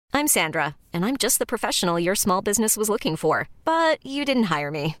I'm Sandra, and I'm just the professional your small business was looking for. But you didn't hire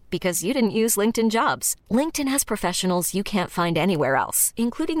me because you didn't use LinkedIn Jobs. LinkedIn has professionals you can't find anywhere else,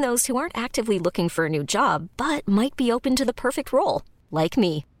 including those who aren't actively looking for a new job, but might be open to the perfect role, like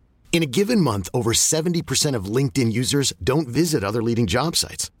me. In a given month, over 70% of LinkedIn users don't visit other leading job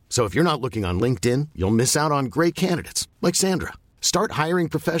sites. So if you're not looking on LinkedIn, you'll miss out on great candidates like Sandra. Start hiring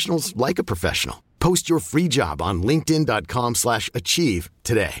professionals like a professional. Post your free job on linkedin.com/achieve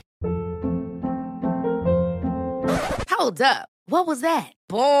today. Hold up. What was that?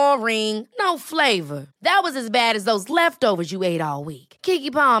 Boring. No flavor. That was as bad as those leftovers you ate all week.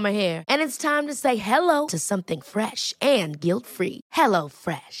 Keke Palmer here, and it's time to say hello to something fresh and guilt-free. Hello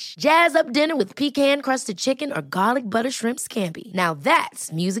Fresh. Jazz up dinner with pecan-crusted chicken or garlic butter shrimp scampi. Now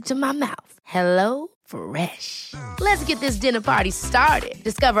that's music to my mouth. Hello Fresh. Let's get this dinner party started.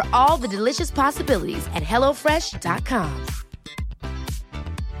 Discover all the delicious possibilities at hellofresh.com.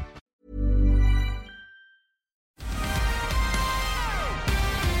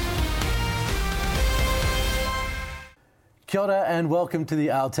 Kia ora and welcome to the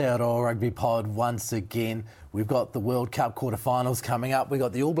Aotearoa Rugby Pod once again. We've got the World Cup quarterfinals coming up. We've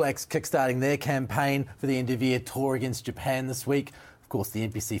got the All Blacks kickstarting their campaign for the end-of-year tour against Japan this week. Of course, the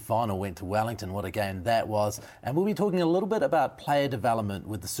NPC final went to Wellington. What a game that was. And we'll be talking a little bit about player development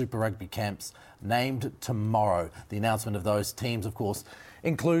with the Super Rugby camps named tomorrow. The announcement of those teams, of course,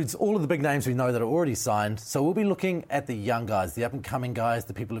 includes all of the big names we know that are already signed. So we'll be looking at the young guys, the up-and-coming guys,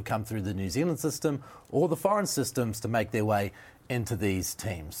 the people who've come through the New Zealand system or the foreign systems to make their way into these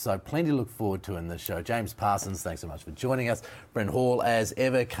teams. So plenty to look forward to in this show. James Parsons, thanks so much for joining us. Brent Hall, as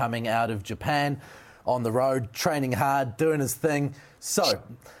ever, coming out of Japan, on the road, training hard, doing his thing. So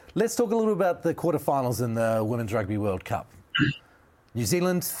let's talk a little about the quarterfinals in the Women's Rugby World Cup. New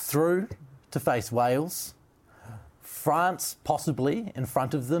Zealand through to face Wales. France possibly in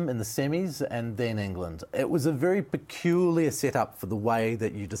front of them in the semis, and then England. It was a very peculiar setup for the way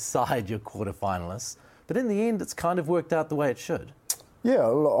that you decide your quarterfinalists, but in the end it's kind of worked out the way it should. Yeah,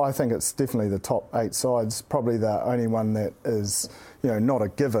 I think it's definitely the top 8 sides. Probably the only one that is, not a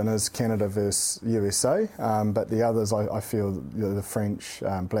given is Canada versus USA, but the others I feel the French,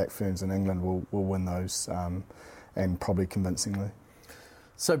 Black Ferns and England will win those, and probably convincingly.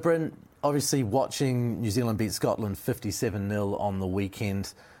 So Bryn, obviously watching New Zealand beat Scotland 57-0 on the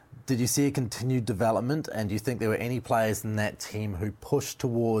weekend, did you see a continued development, and do you think there were any players in that team who pushed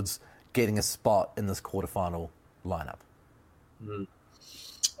towards getting a spot in this quarterfinal lineup?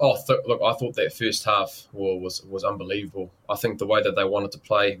 Look, I thought that first half was unbelievable. I think the way that they wanted to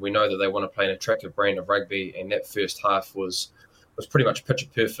play, we know that they want to play an attractive brand of rugby, and that first half was pretty much picture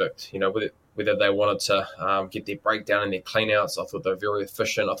perfect. Whether they wanted to get their breakdown and their clean-outs, I thought they were very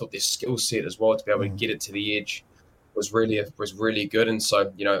efficient. I thought their skill set as well to be able to get it to the edge was really good. And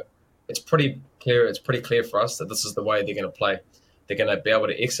so, it's pretty clear. It's pretty clear for us that this is the way they're going to play. They're going to be able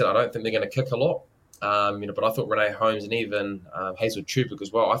to exit. I don't think they're going to kick a lot. But I thought Renee Holmes and even Hazel Tupic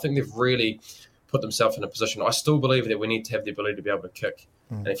as well, I think they've really put themselves in a position. I still believe that we need to have the ability to be able to kick.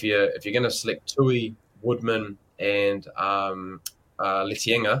 And if you're going to select Tui, Woodman and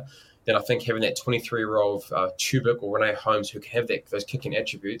Letienga, then I think having that 23-year-old Tupic or Renee Holmes who can have those kicking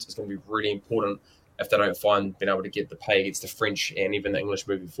attributes is going to be really important if they don't find being able to get the pay against the French and even the English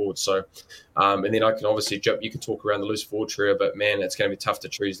moving forward. So, and then I can obviously jump, you can talk around the loose forward trio, but man, it's going to be tough to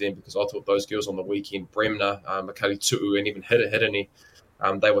choose them because I thought those girls on the weekend, Bremner, Makali Tu'u, and even Hidani,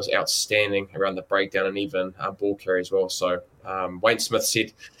 they was outstanding around the breakdown and even ball carry as well. So Wayne Smith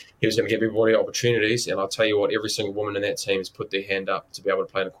said he was going to give everybody opportunities, and I'll tell you what, every single woman in that team has put their hand up to be able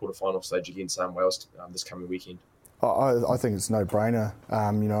to play in a quarterfinal stage against Wales this coming weekend. I think it's a no-brainer.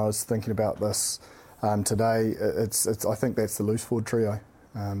 I was thinking about this today. I think that's the loose forward trio.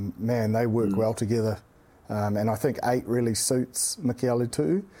 Man, they work well together, and I think 8 really suits Michaela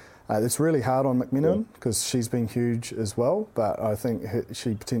too. It's really hard on McMenamin because she's been huge as well, but I think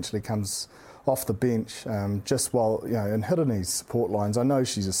she potentially comes off the bench just while, in Hidani's support lines. I know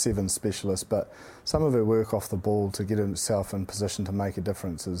she's a 7 specialist, but some of her work off the ball to get herself in position to make a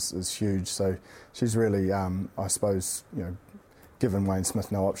difference is huge. So she's really, I suppose, given Wayne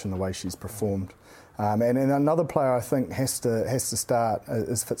Smith no option the way she's performed. And another player I think has to start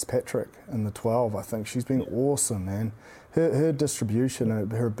is Fitzpatrick in the 12. I think she's been awesome, man. Her distribution,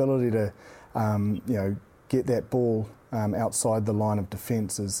 her ability to, get that ball outside the line of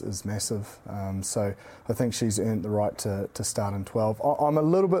defence is massive. So I think she's earned the right to start in 12. I'm a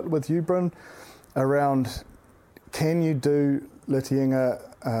little bit with you, Bryn, around can you do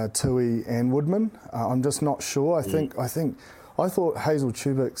Letienga, Tui and Woodman? I'm just not sure. I think I thought Hazel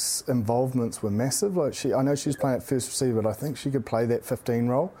Tubic's involvements were massive. I know she's playing at first receiver, but I think she could play that 15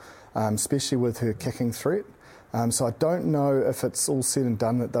 role, especially with her kicking threat. So I don't know if it's all said and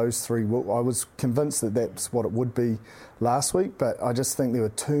done that those three will. I was convinced that that's what it would be last week, but I just think there were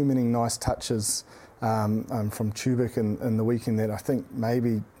too many nice touches from Tubic in the weekend that I think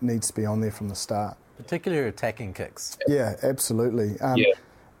maybe needs to be on there from the start. Particularly attacking kicks. Yeah, absolutely.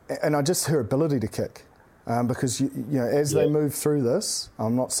 And I just her ability to kick, because as they move through this,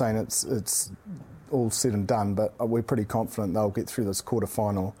 I'm not saying it's all said and done, but we're pretty confident they'll get through this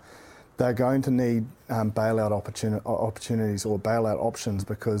quarter-final. They're going to need bailout opportunities or bailout options,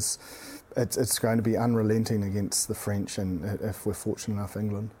 because it's going to be unrelenting against the French and, if we're fortunate enough,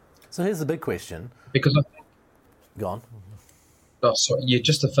 England. So here's the big question. Because I think... Go on. Oh, sorry. Yeah,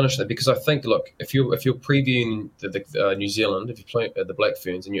 just to finish that, because I think, look, if you're previewing the New Zealand, if you're playing the Black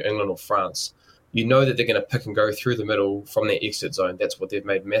Ferns and you're England or France, you know that they're going to pick and go through the middle from their exit zone. That's what they've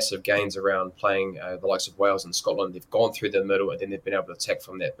made massive gains around, playing the likes of Wales and Scotland. They've gone through the middle and then they've been able to attack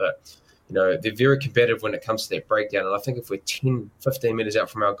from that. But they're very competitive when it comes to that breakdown. And I think if we're 10, 15 metres out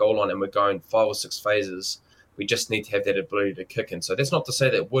from our goal line and we're going 5 or 6 phases, we just need to have that ability to kick in. So that's not to say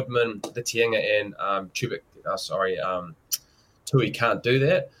that Woodman, Letienga and Tui can't do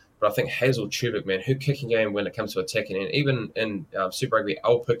that. But I think Hazel Tubic, man, her kicking game when it comes to attacking, and even in Super Rugby,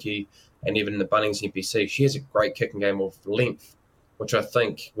 Aupiki, and even in the Bunnings NPC, she has a great kicking game of length, which I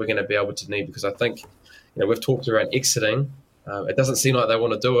think we're going to be able to need, because I think, we've talked around exiting. It doesn't seem like they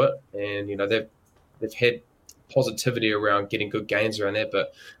want to do it, and they've had positivity around getting good gains around that,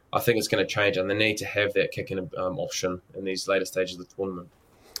 but I think it's going to change, and they need to have that kicking option in these later stages of the tournament.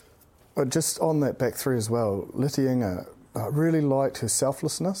 But just on that back three as well, Letienga, I really liked her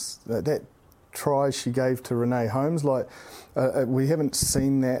selflessness. That try she gave to Renee Holmes, we haven't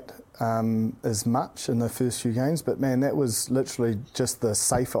seen that as much in the first few games, but man, that was literally just the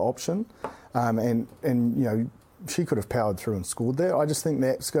safer option, and she could have powered through and scored there. I just think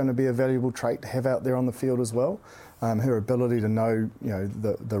that's going to be a valuable trait to have out there on the field as well. Her ability to know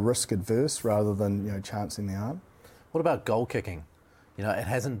the risk adverse rather than chancing the arm. What about goal kicking? It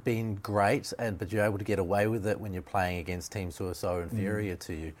hasn't been great, but you're able to get away with it when you're playing against teams who are so inferior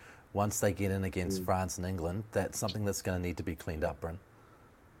to you. Once they get in against France and England, that's something that's going to need to be cleaned up, Bryn.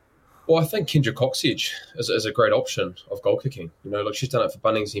 Well, I think Kendra Coxedge is a great option of goal kicking. She's done it for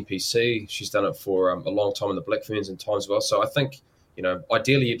Bunnings NPC. She's done it for a long time in the Black Ferns and times as well. So I think,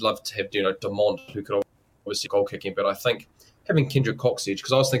 ideally you'd love to have, Demont, who could obviously goal kicking, but I think having Kendra Coxedge,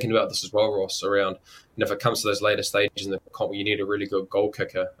 because I was thinking about this as well, Ross, around, if it comes to those later stages in the comp, you need a really good goal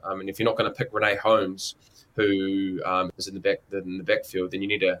kicker. And if you're not going to pick Renee Holmes, who is in the backfield, then you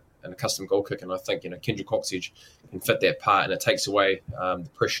need an custom goal kicker. And I think, Kendra Coxedge can fit that part, and it takes away the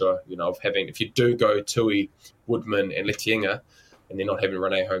pressure, of having, if you do go Tui, Woodman and Letienga, and they're not having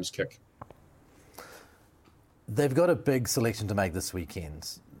Renee Holmes kick. They've got a big selection to make this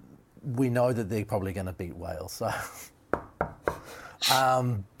weekend. We know that they're probably going to beat Wales, so...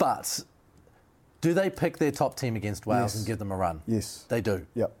 but do they pick their top team against Wales and give them a run? Yes. They do?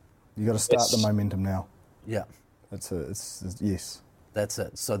 Yep. You've got to start the momentum now. Yeah. It's yes. That's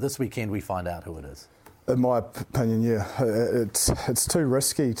it. So this weekend we find out who it is. In my opinion, yeah. It's too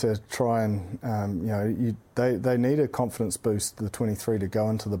risky to try and, they need a confidence boost, the 23, to go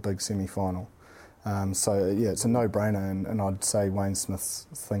into the big semi-final. It's a no-brainer, and I'd say Wayne Smith's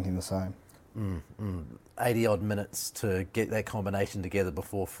thinking the same. 80-odd minutes to get that combination together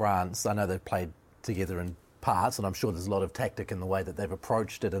before France. I know they've played together in parts, and I'm sure there's a lot of tactic in the way that they've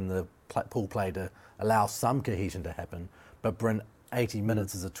approached it in the pool play to allow some cohesion to happen. But Bryn, 80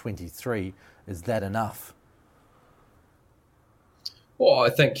 minutes as a 23, is that enough? Well, I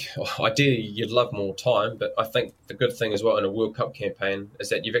think ideally you'd love more time, but I think the good thing as well in a World Cup campaign is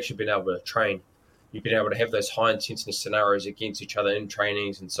that you've actually been able to train. You've been able to have those high-intensity scenarios against each other in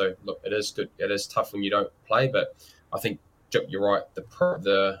trainings. And so, look, it is good. It is tough when you don't play, but I think you're right.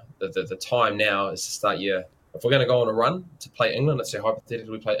 The time now is to start if we're going to go on a run to play England, let's say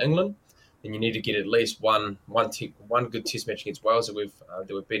hypothetically we play England, then you need to get at least one good test match against Wales that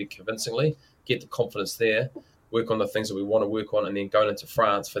we've beaten convincingly, get the confidence there, work on the things that we want to work on, and then going into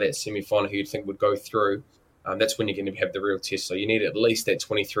France for that semi-final who you'd think would go through. That's when you're going to have the real test. So you need at least that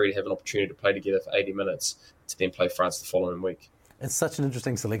 23 to have an opportunity to play together for 80 minutes to then play France the following week. It's such an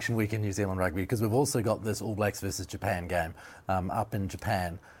interesting selection week in New Zealand rugby, because we've also got this All Blacks versus Japan game up in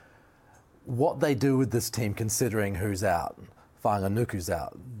Japan. What they do with this team, considering who's out, Whanganuku's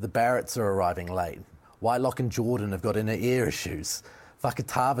out, the Barretts are arriving late, Whitelock and Jordan have got inner ear issues,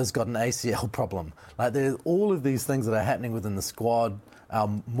 Fakatava's got an ACL problem. There's all of these things that are happening within the squad.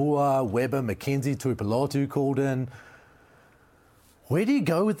 Mua, Weber, McKenzie, Tuipulotu called in. Where do you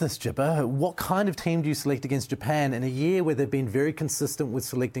go with this, Jipper? What kind of team do you select against Japan in a year where they've been very consistent with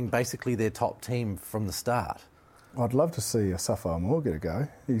selecting basically their top team from the start? I'd love to see Asafo Aumua get a go.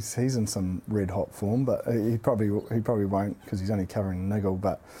 He's in some red-hot form, but he probably won't because he's only covering a niggle.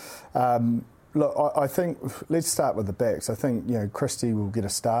 But look, I think let's start with the backs. I think Christie will get a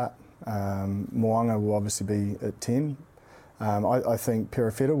start. Mo'unga will obviously be at 10. I think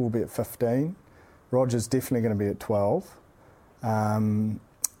Perofeta will be at 15. Roger's definitely going to be at 12. And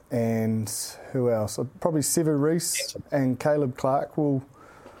who else? Probably Sevu Reece and Caleb Clark will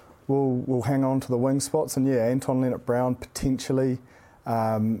hang on to the wing spots. And Anton Lienert-Brown potentially.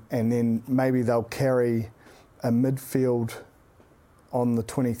 And then maybe they'll carry a midfield on the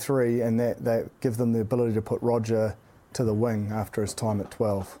 23 and that give them the ability to put Roger to the wing after his time at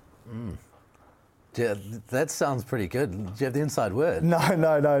 12. Yeah, that sounds pretty good. Do you have the inside word? No.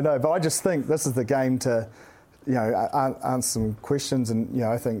 But I just think this is the game to, answer some questions. And,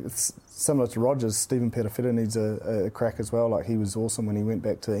 I think it's similar to Rogers. Stephen Perofeta needs a crack as well. Like, he was awesome when he went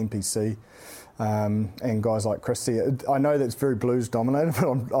back to NPC. And guys like Christie. I know that's very Blues dominated, but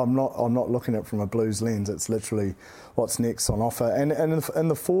I'm not looking at it from a Blues lens. It's literally what's next on offer. And in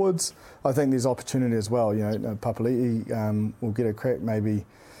the forwards, I think there's opportunity as well. Papali'i will get a crack maybe.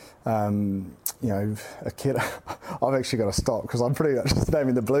 A kid. I've actually got to stop because I'm pretty much just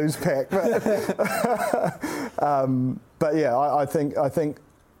naming the Blues pack. But yeah, I think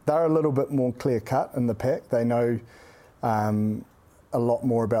they're a little bit more clear cut in the pack. They know a lot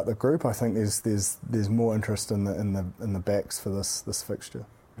more about the group. I think there's more interest in the backs for this fixture.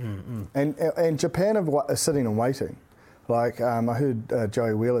 Mm-hmm. And Japan are sitting and waiting. Like I heard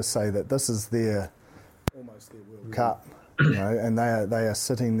Joey Wheeler say that this is almost their World Cup. And they are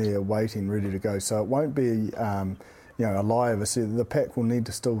sitting there waiting, ready to go. So it won't be, a lie. So the pack will need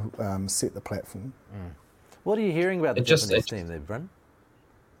to still set the platform. Mm. What are you hearing about the Japanese team there, Bryn?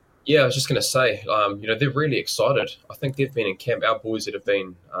 Yeah, I was just going to say, they're really excited. I think they've been in camp. Our boys that have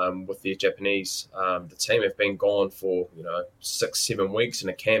been with the Japanese, the team have been gone for 6-7 weeks in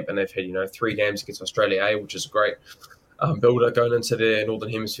a camp, and they've had 3 games against Australia A, which is great. Builder going into their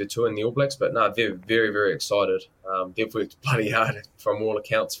Northern Hemisphere tour in the All Blacks, but no, they're very, very excited. They've worked bloody hard from all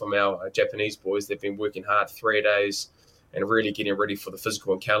accounts from our Japanese boys. They've been working hard 3 days and really getting ready for the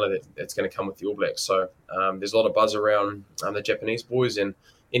physical encounter that's going to come with the All Blacks. So there's a lot of buzz around the Japanese boys, and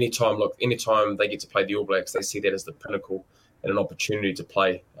anytime they get to play the All Blacks, they see that as the pinnacle and an opportunity to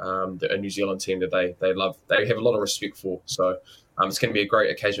play a New Zealand team that they love. They have a lot of respect for. So it's going to be a great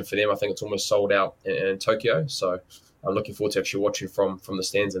occasion for them. I think it's almost sold out in Tokyo. So I'm looking forward to actually watching from the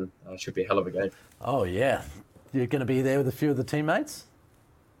stands, and it should be a hell of a game. Oh, yeah. You're going to be there with a few of the teammates?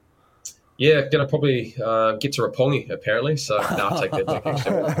 Yeah, going to probably get to Roppongi, apparently. So, I'll take that back,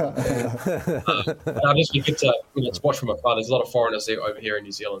 actually. I'll just be good to watch from afar. There's a lot of foreigners over here in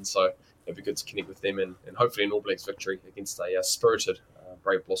New Zealand, so it'll be good to connect with them and hopefully an All Blacks victory against a spirited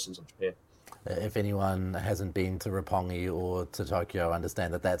Brave Blossoms of Japan. If anyone hasn't been to Roppongi or to Tokyo,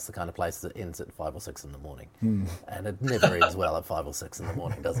 understand that that's the kind of place that ends at 5 or 6 in the morning. And it never ends well at 5 or 6 in the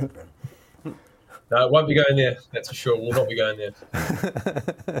morning, does it, Bryn? No, it won't be going there, that's for sure. We'll not be going there.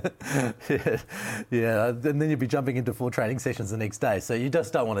 Yeah, and then you'll be jumping into 4 training sessions the next day. So you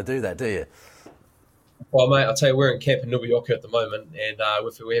just don't want to do that, do you? Well, mate, I'll tell you, we're in camp in Nubuyoku at the moment, and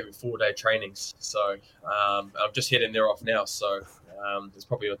we're having 4-day trainings. So I'm just heading there off now. So there's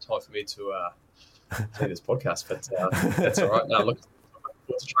probably no time for me to do this podcast, but that's all right. Now, look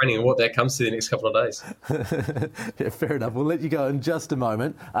forward to training and what that comes to the next couple of days. Yeah, fair enough. We'll let you go in just a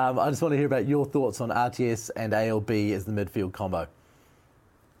moment. I just want to hear about your thoughts on RTS and ALB as the midfield combo.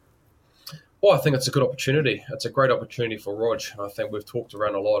 Well, I think it's a good opportunity. It's a great opportunity for Rog. I think we've talked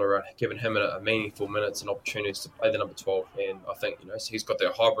around a lot around giving him a meaningful minutes and opportunities to play the number 12. And I think, he's got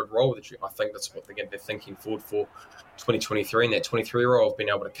that hybrid role. I think that's what they're thinking forward for 2023. And that 23 role of being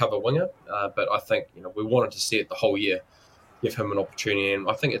able to cover winger. But I think, we wanted to see it the whole year, give him an opportunity. And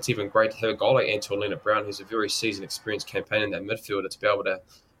I think it's even great to have a guy like Anton Lienert-Brown, who's a very seasoned, experienced campaign in that midfielder, to be able to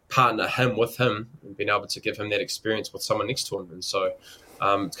partner him with him and being able to give him that experience with someone next to him. And so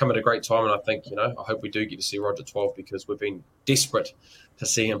it's come at a great time, and I think, I hope we do get to see Roger 12 because we've been desperate to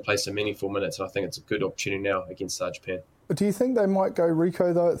see him play some meaningful minutes, and I think it's a good opportunity now against Japan. Do you think they might go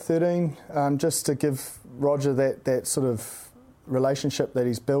Rico, though, at 13, just to give Roger that sort of relationship that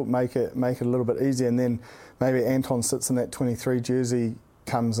he's built, make it a little bit easier, and then maybe Anton sits in that 23 jersey,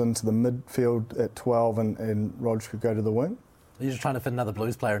 comes into the midfield at 12, and Roger could go to the wing? You're just trying to fit another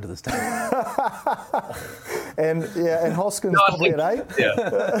Blues player into this team. and Hoskins probably at 8. Yeah.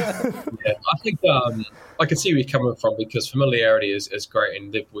 I think I can see where you're coming from because familiarity is great,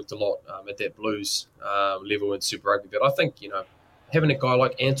 and they've worked a lot at that Blues level in Super Rugby. But I think having a guy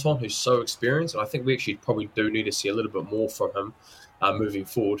like Anton who's so experienced, and I think we actually probably do need to see a little bit more from him moving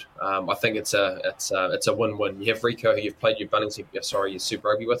forward. I think it's a win-win. You have Rico, who you've played your Super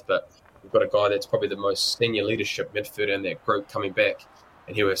Rugby with, but you've got a guy that's probably the most senior leadership midfielder in that group coming back,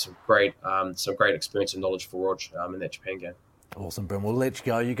 and he has some great experience and knowledge for Rog in that Japan game. Awesome, Bryn. We'll let you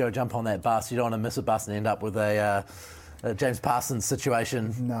go. You go jump on that bus. You don't want to miss a bus and end up with a James Parsons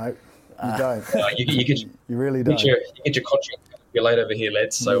situation. No, you don't. No, you really don't. You get your contract late over here,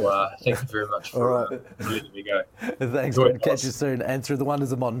 lads. So thank you very much for letting me go. Thanks, Bryn. Catch you soon. And through the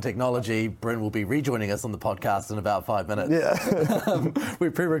wonders of modern technology, Bryn will be rejoining us on the podcast in about 5 minutes. Yeah. We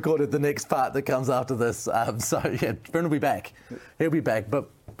pre-recorded the next part that comes after this. Bryn will be back. He'll be back. But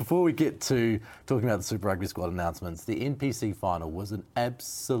before we get to talking about the Super Rugby squad announcements, the NPC final was an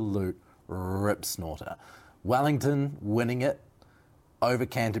absolute rip snorter. Wellington winning it over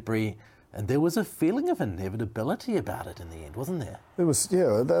Canterbury, and there was a feeling of inevitability about it in the end, wasn't there? It was,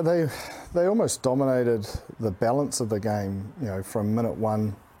 yeah. They almost dominated the balance of the game, from minute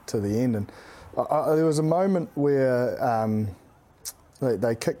one to the end. And there was a moment where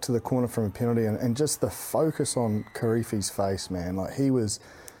they kicked to the corner from a penalty, and just the focus on Karifi's face, man. Like, he was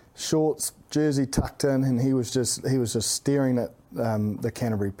shorts, jersey tucked in, and he was just staring at the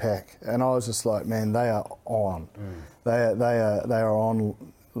Canterbury pack, and I was just like, man, they are on. They are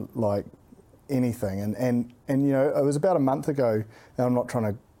on like anything. And it was about a month ago, and I'm not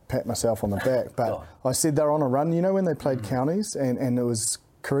trying to pat myself on the back, but I said they're on a run. When they played counties, and it was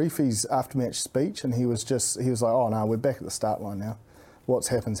Karifi's after-match speech, and he was like, oh no, we're back at the start line now. What's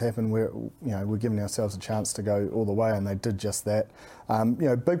happened. We're giving ourselves a chance to go all the way, and they did just that.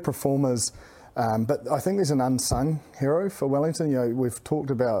 Big performers, but I think there's an unsung hero for Wellington. We've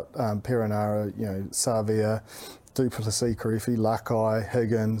talked about Perenara, Savia, du Plessis, Karifi, Lakai,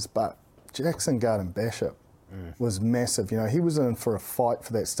 Higgins, but Jackson Garden-Bachop was massive. He was in for a fight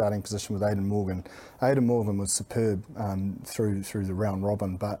for that starting position with Aidan Morgan. Aidan Morgan was superb through the round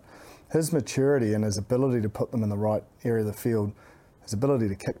robin, but his maturity and his ability to put them in the right area of the field, his ability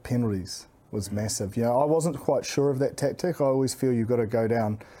to kick penalties was massive. I wasn't quite sure of that tactic. I always feel you've got to go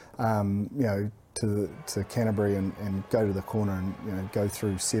down, to Canterbury and go to the corner and go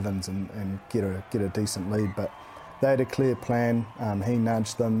through sevens and get a decent lead. But they had a clear plan. He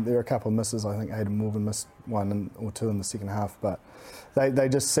nudged them. There were a couple of misses. I think Aidan Morgan missed one or two in the second half, but they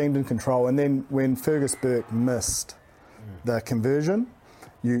just seemed in control. And then when Fergus Burke missed the conversion,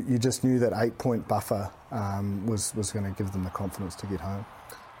 you just knew that 8-point buffer was going to give them the confidence to get home.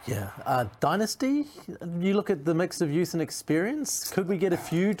 Yeah. Dynasty, you look at the mix of youth and experience, could we get a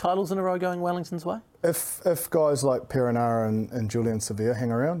few titles in a row going Wellington's way? If guys like Perenara and Julian Sevilla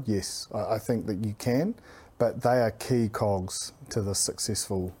hang around, yes, I think that you can, but they are key cogs to the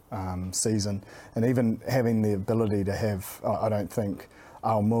successful season. And even having the ability to have, I don't think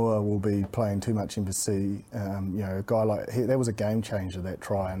Almua will be playing too much emphasis. A guy like, that was a game changer, that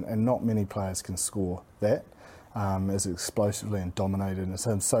try, and not many players can score that as explosively and dominated as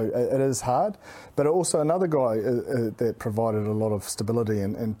him. So it is hard, but also another guy that provided a lot of stability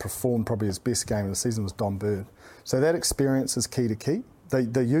and performed probably his best game of the season was Don Bird. So that experience is key to keep.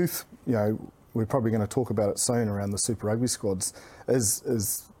 The youth, we're probably going to talk about it soon around the Super Rugby squads,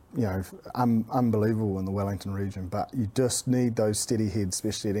 is unbelievable in the Wellington region, but you just need those steady heads,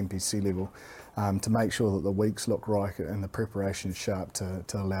 especially at NPC level, to make sure that the weeks look right and the preparation is sharp to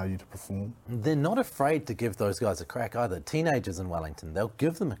allow you to perform. They're not afraid to give those guys a crack either. Teenagers in Wellington, they'll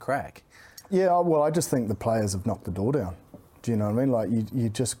give them a crack. Yeah, well, I just think the players have knocked the door down. Do you know what I mean? Like, you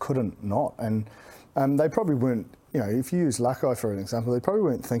just couldn't not. And they probably weren't, if you use Lakai for an example, they probably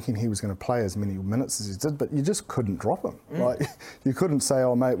weren't thinking he was going to play as many minutes as he did, but you just couldn't drop him. Like, you couldn't say,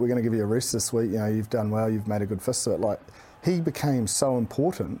 oh, mate, we're going to give you a rest this week. You've done well, you've made a good fist of it. Like, he became so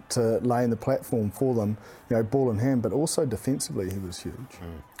important to laying the platform for them, ball in hand, but also defensively he was huge.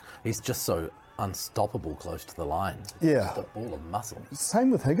 He's just so unstoppable close to the line. Yeah. Just a ball of muscle. Same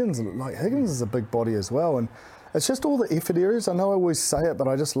with Higgins. Like, Higgins is a big body as well, and it's just all the effort areas. I know I always say it, but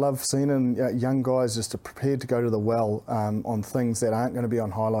I just love seeing young guys just prepared to go to the well on things that aren't going to be on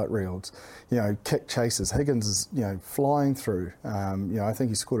highlight reels. Kick chases. Higgins is, flying through. I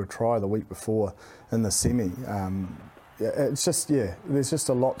think he scored a try the week before in the semi. It's just, there's just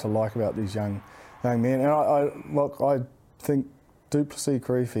a lot to like about these young men. And I think du Plessis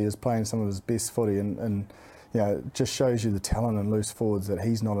Karifi is playing some of his best footy, and it just shows you the talent and loose forwards that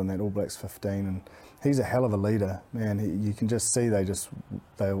he's not in that All Blacks 15, and he's a hell of a leader, man. You can just see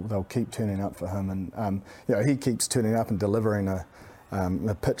they'll keep turning up for him, and he keeps turning up and delivering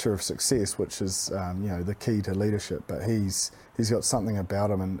a picture of success, which is the key to leadership. But he's got something about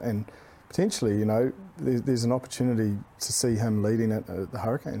him, and potentially, you know, there's an opportunity to see him leading it at the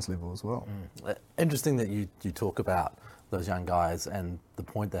Hurricanes level as well. Interesting that you talk about those young guys and the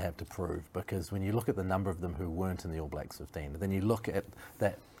point they have to prove, because when you look at the number of them who weren't in the All Blacks 15, then you look at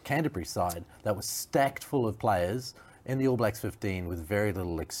that Canterbury side that was stacked full of players in the All Blacks 15 with very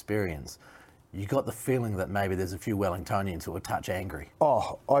little experience. You got the feeling that maybe there's a few Wellingtonians who were a touch angry.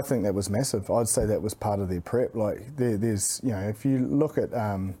 Oh, I think that was massive. I'd say that was part of their prep. Like, there's, you know, if you look at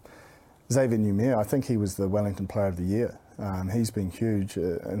Xavier Numere, I think he was the Wellington Player of the Year. He's been huge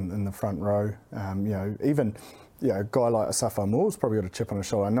in the front row. You know, even, you know, a guy like Asaf Moore's probably got a chip on his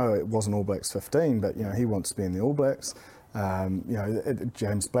shoulder. I know it wasn't All Blacks 15, but, you know, he wants to be in the All Blacks. You know,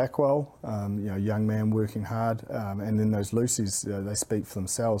 James Blackwell, you know, young man working hard. And then those Lucies, you know, they speak for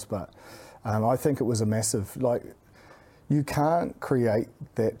themselves. But I think it was a massive, like, you can't create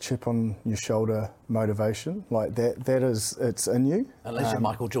that chip on your shoulder motivation. Like, that is, it's in you. Unless you're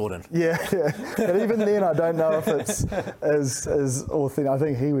Michael Jordan. Yeah. But even then, I don't know if it's as authentic. I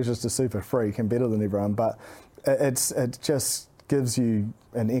think he was just a super freak and better than everyone. But it just gives you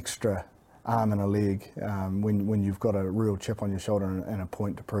an extra arm and a leg when you've got a real chip on your shoulder and a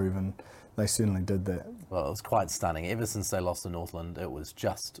point to prove, and they certainly did that. Well, it was quite stunning. Ever since they lost to Northland, it was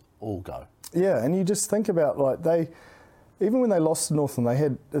just all go. Yeah, and you just think about, like, even when they lost to Northland, they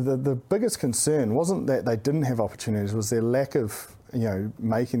had the biggest concern wasn't that they didn't have opportunities, was their lack of, you know,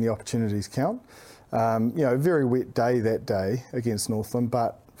 making the opportunities count. You know, a very wet day that day against Northland,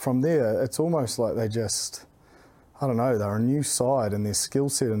 but from there, it's almost like they just, I don't know, they're a new side, and their skill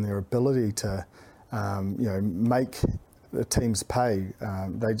set and their ability to, you know, make the teams pay.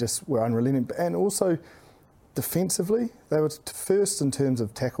 They just were unrelenting. And also, defensively, they were first in terms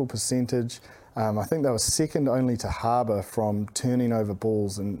of tackle percentage. I think they were second only to Harbour from turning over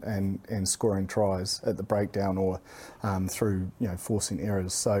balls and scoring tries at the breakdown or through, you know, forcing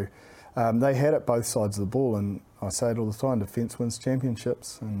errors. So they had it both sides of the ball, and I say it all the time, defence wins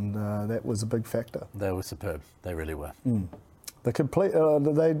championships, and that was a big factor. They were superb. They really were. The complete,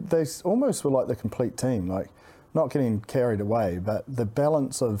 they almost were like the complete team, like not getting carried away, but the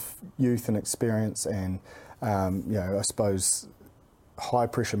balance of youth and experience and, you know, I suppose high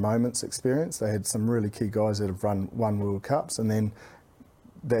pressure moments experience. They had some really key guys that have won World Cups, and then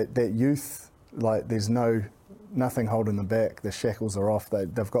that youth, like, there's nothing holding them back. The shackles are off.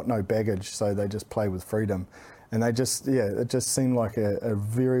 They've got no baggage, so they just play with freedom. And they just, it just seemed like a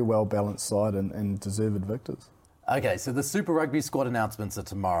very well balanced side and deserved victors. Okay, so the Super Rugby squad announcements are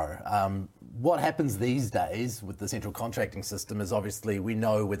tomorrow. What happens these days with the central contracting system is obviously we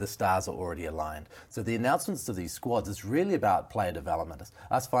know where the stars are already aligned. So the announcements of these squads is really about player development,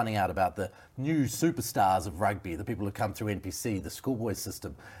 us finding out about the new superstars of rugby, the people who come through NPC, the schoolboy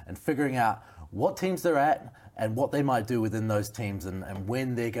system, and figuring out what teams they're at and what they might do within those teams and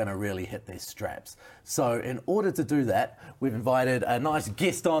when they're going to really hit their straps. So in order to do that, we've invited a nice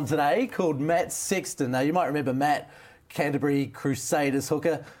guest on today called Matt Sexton. Now, you might remember Matt, Canterbury Crusaders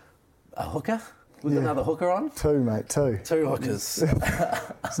hooker. A hooker? With another hooker on? Two, mate, two. Two hookers.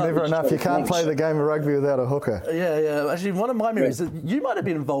 It's never enough. You can't play the game of rugby without a hooker. Yeah. Actually, one of my memories is you might have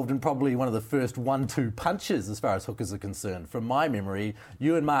been involved in probably one of the first 1-2 punches as far as hookers are concerned. From my memory,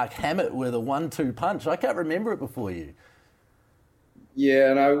 you and Mark Hammett were the 1-2 punch. I can't remember it before you.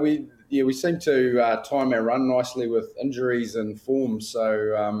 Yeah, no, we seem to time our run nicely with injuries and form.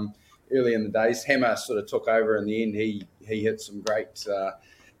 So early in the days, Hammer sort of took over in the end. He hit some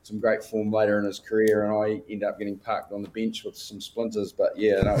great form later in his career, and I ended up getting parked on the bench with some splinters. But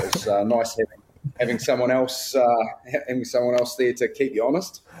yeah, no, it was nice having someone else there to keep you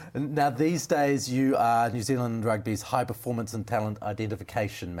honest. Now, these days, you are New Zealand Rugby's high performance and talent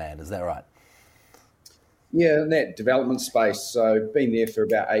identification man. Is that right? Yeah, in that development space. So been there for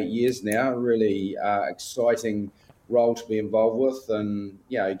about 8 years now. Really exciting role to be involved with, and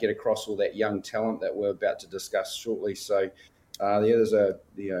get across all that young talent that we're about to discuss shortly. So. There's a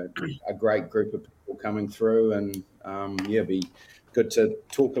great group of people coming through, and it'd be good to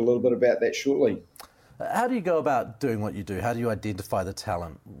talk a little bit about that shortly. How do you go about doing what you do? How do you identify the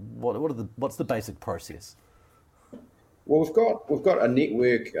talent? What's the basic process? Well, we've got a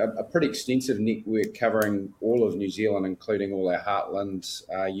network, a pretty extensive network covering all of New Zealand, including all our heartland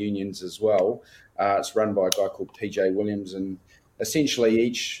unions as well. It's run by a guy called PJ Williams, and essentially,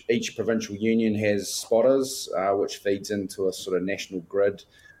 each provincial union has spotters, which feeds into a sort of national grid.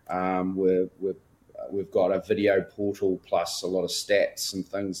 We've got a video portal plus a lot of stats and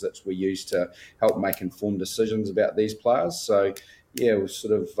things that we use to help make informed decisions about these players. So, we've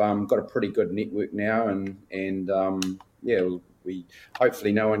sort of got a pretty good network now, and we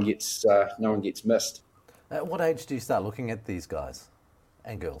hopefully no one gets missed. At what age do you start looking at these guys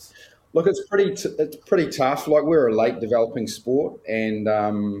and girls? Look, it's pretty tough. Like, we're a late developing sport, and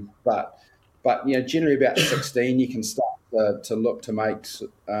but generally about 16 you can start to look to make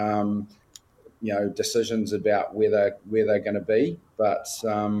decisions about where they're going to be. But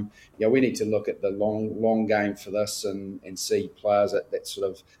we need to look at the long game for this and see players at that sort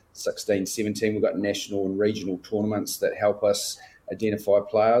of 16, 17. We've got national and regional tournaments that help us identify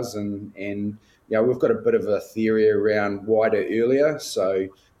players, and we've got a bit of a theory around wider earlier. So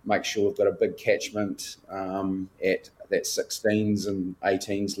make sure we've got a big catchment at that 16s and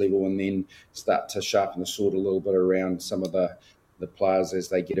 18s level, and then start to sharpen the sword a little bit around some of the players as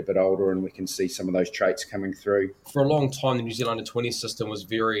they get a bit older, and we can see some of those traits coming through. For a long time, the New Zealand under-20 system was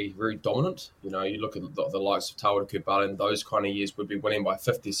very, very dominant. You look at the likes of Tawara Kupala, and those kind of years would be winning by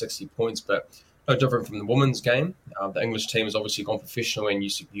 50, 60 points, but no different from the women's game. The English team has obviously gone professional, and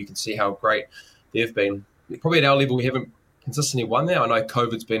you can see how great they've been. Probably at our level, we haven't consistently won there. I know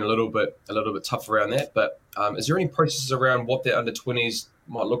COVID's been a little bit tough around that, but is there any processes around what the under-20s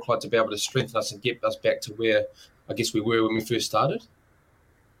might look like to be able to strengthen us and get us back to where I guess we were when we first started?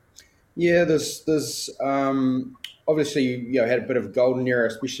 Yeah, there's obviously had a bit of a golden era,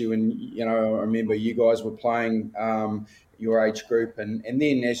 especially when I remember you guys were playing your age group, and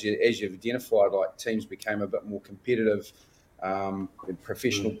then as you've identified, like, teams became a bit more competitive, with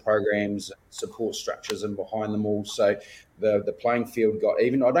professional programs, support structures, and behind them all. So the playing field got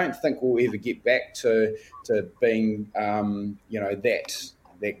even. I don't think we'll ever get back to being that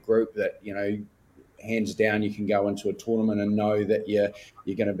group that hands down you can go into a tournament and know that you're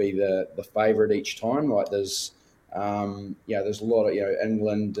going to be the favourite each time. Like, there's there's a lot of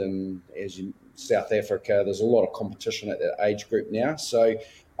England and South Africa. There's a lot of competition at that age group now. So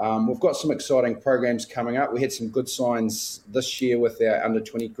we've got some exciting programs coming up. We had some good signs this year with our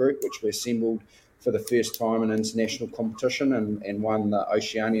under-20 group, which we assembled for the first time in international competition and won the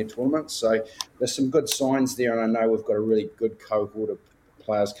Oceania tournament. So there's some good signs there, and I know we've got a really good cohort of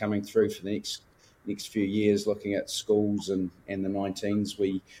players coming through for the next few years. Looking at schools and the 19s,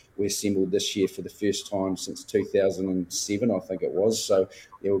 we assembled this year for the first time since 2007, I think it was. So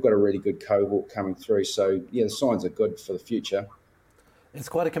we've got a really good cohort coming through. So the signs are good for the future. It's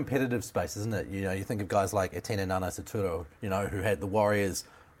quite a competitive space, isn't it? You think of guys like Etienne Nanai-Seturo, who had the Warriors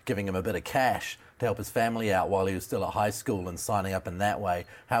giving him a bit of cash to help his family out while he was still at high school and signing up in that way.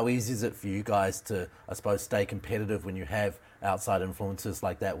 How easy is it for you guys to, I suppose, stay competitive when you have outside influences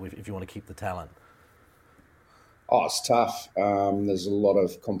like that if you want to keep the talent? Oh, it's tough. There's a lot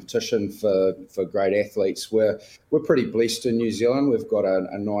of competition for great athletes. We're pretty blessed in New Zealand. We've got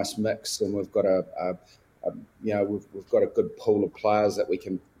a nice mix, and we've got we've got a good pool of players that we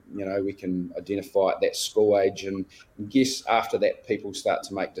can identify at that school age, and guess after that people start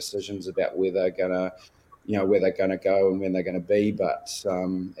to make decisions about where they're gonna go and when they're gonna be. But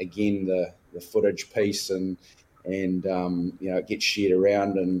again, the footage piece and it gets shared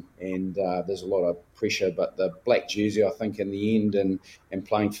around, and there's a lot of pressure. But the black jersey, I think, in the end, and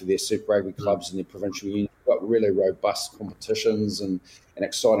playing for their Super Rugby clubs and their provincial union, got really robust competitions and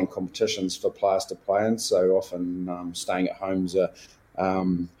exciting competitions for players to play in. So often staying at home's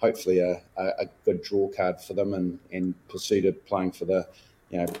hopefully a good draw card for them, and pursuit of playing for the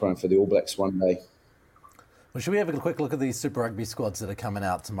All Blacks one day. Well, should we have a quick look at these Super Rugby squads that are coming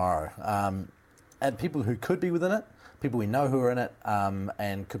out tomorrow? And people who could be within it, people we know who are in it,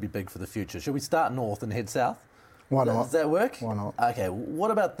 and could be big for the future. Should we start north and head south? Why not? Does that work? Why not? Okay,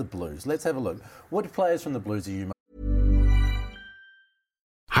 what about the Blues? Let's have a look. What players from the Blues are you?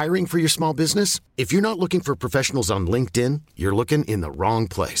 Hiring for your small business? If you're not looking for professionals on LinkedIn, you're looking in the wrong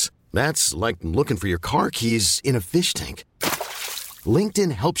place. That's like looking for your car keys in a fish tank.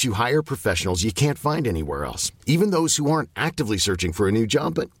 LinkedIn helps you hire professionals you can't find anywhere else, even those who aren't actively searching for a new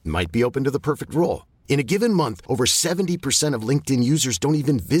job but might be open to the perfect role. In a given month, over 70% of LinkedIn users don't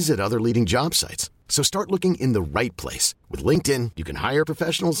even visit other leading job sites. So start looking in the right place. With LinkedIn, you can hire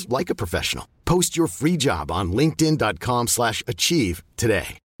professionals like a professional. Post your free job on linkedin.com/achieve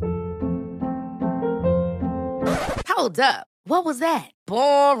today. Hold up. What was that?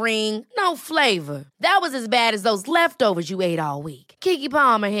 Boring. No flavor. That was as bad as those leftovers you ate all week. Keke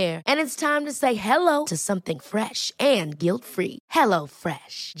Palmer here, and it's time to say hello to something fresh and guilt-free. Hello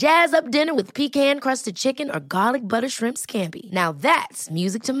Fresh. Jazz up dinner with pecan-crusted chicken or garlic butter shrimp scampi. Now that's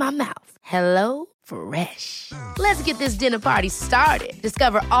music to my mouth. Hello Fresh. Let's get this dinner party started.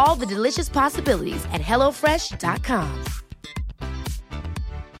 Discover all the delicious possibilities at HelloFresh.com.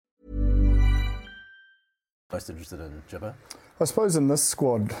 Most interested in, Jibber? I suppose in this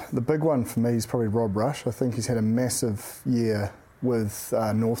squad, the big one for me is probably Rob Rush. I think he's had a massive year with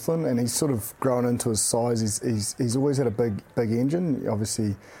Northland, and he's sort of grown into his size. He's always had a big engine.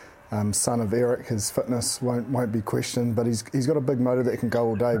 Obviously, son of Eric. His fitness won't be questioned, but he's got a big motor that can go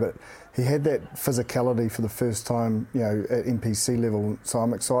all day. But he had that physicality for the first time, at NPC level. So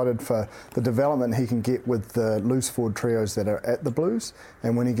I'm excited for the development he can get with the loose forward trios that are at the Blues.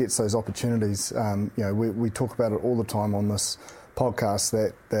 And when he gets those opportunities, we talk about it all the time on this podcast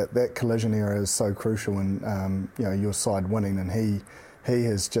that collision area is so crucial in your side winning, and he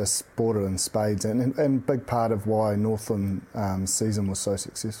has just bought it in spades, and a big part of why Northland season was so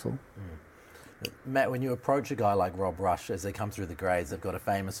successful. Matt, when you approach a guy like Rob Rush, as they come through the grades, they've got a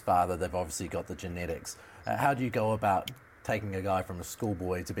famous father, they've obviously got the genetics. How do you go about taking a guy from a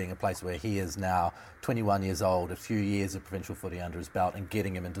schoolboy to being a place where he is now 21 years old, a few years of provincial footy under his belt, and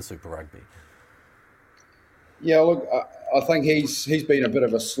getting him into Super Rugby? Yeah, look, I think he's been a bit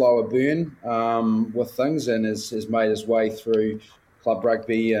of a slower burn with things, and has made his way through club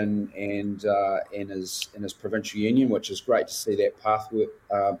rugby and in his provincial union, which is great to see that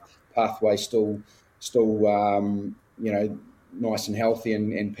pathway still nice and healthy,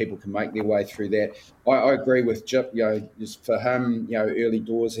 and people can make their way through that. I agree with Jip. Just for him, early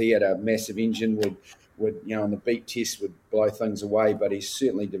doors, he had a massive engine, would on the beat test would blow things away, but he's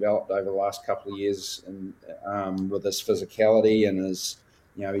certainly developed over the last couple of years, and with his physicality and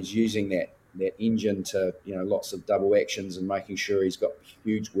he's using that engine to lots of double actions and making sure he's got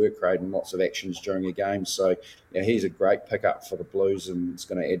huge work rate and lots of actions during a game. So he's a great pickup for the Blues, and it's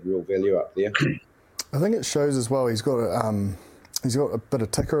going to add real value up there. I think it shows as well. He's got a bit of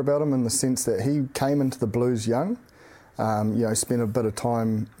ticker about him in the sense that he came into the Blues young. Spent a bit of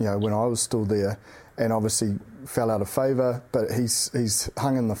time when I was still there, and obviously fell out of favour. But he's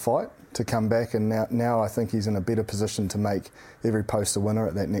hung in the fight to come back, and now I think he's in a better position to make every post a winner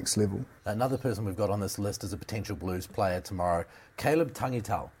at that next level. Another person we've got on this list is a potential Blues player tomorrow, Caleb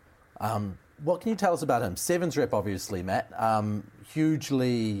Tangitau. What can you tell us about him? Sevens rep, obviously, Matt.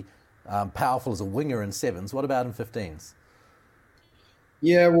 Hugely powerful as a winger in sevens. What about in 15s?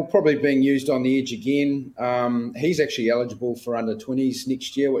 Yeah, well, probably being used on the edge again. He's actually eligible for under-20s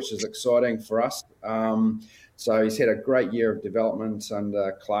next year, which is exciting for us. So he's had a great year of development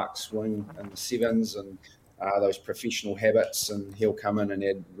under Clark's wing in the sevens, and those professional habits, and he'll come in and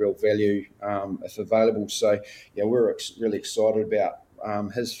add real value if available. So, we're really excited about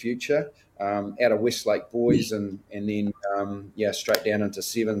his future. Out of Westlake boys, and then straight down into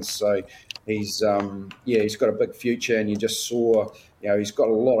sevens. So he's got a big future, and you just saw he's got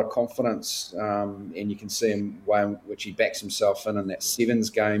a lot of confidence, and you can see him way in which he backs himself in that sevens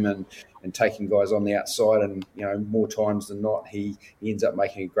game, and taking guys on the outside, and more times than not he ends up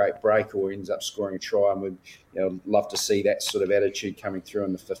making a great break or ends up scoring a try, and we'd love to see that sort of attitude coming through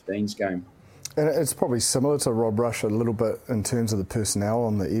in the 15s game. And it's probably similar to Rob Rush a little bit in terms of the personnel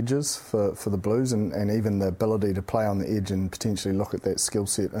on the edges for the Blues, and even the ability to play on the edge and potentially look at that skill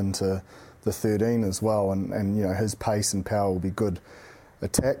set into the 13 as well. And his pace and power will be good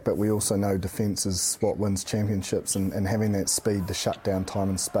attack, but we also know defence is what wins championships, and having that speed to shut down time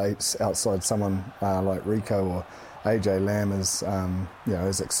and space outside someone like Rico or AJ Lamb is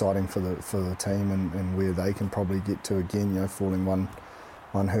exciting for the team, and where they can probably get to again, falling one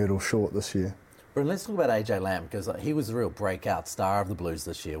hurdle short this year. But let's talk about AJ Lamb, because he was the real breakout star of the Blues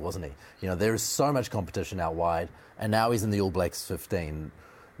this year, wasn't he? There is so much competition out wide, and now he's in the All Blacks 15.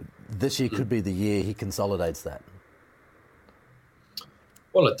 This year could be the year he consolidates that.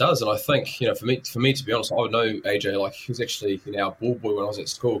 Well, it does, and I think for me to be honest, I would know AJ. He was actually our ball boy when I was at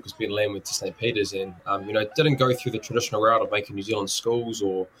school, because Ben Lamb went to St. Peter's, and didn't go through the traditional route of making New Zealand schools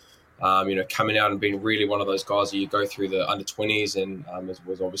or coming out and being really one of those guys that you go through the under-20s, and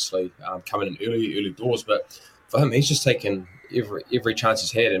was obviously coming in early doors. But for him, he's just taken every chance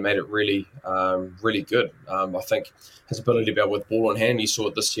he's had and made it really, really good. I think his ability to be able with ball on hand, you saw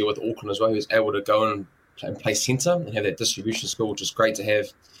it this year with Auckland as well. He was able to go in and play centre and have that distribution skill, which is great to have.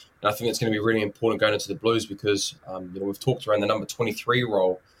 And I think it's going to be really important going into the Blues, because we've talked around the number 23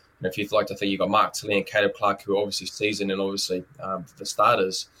 role. And if you'd like to think, you've got Mark Tilley and Caleb Clark, who are obviously seasoned and obviously the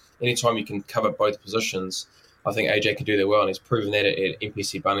starters. Anytime you can cover both positions, I think AJ can do that well, and he's proven that at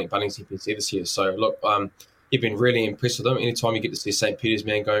NPC Bunnings NPC this year. So look, you've been really impressed with him. Anytime you get to see St. Peter's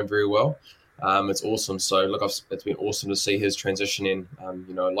man going very well, it's awesome. So look, it's been awesome to see his transition in.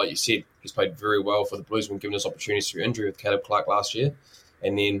 Like you said, he's played very well for the Blues when given his opportunities through injury with Caleb Clark last year,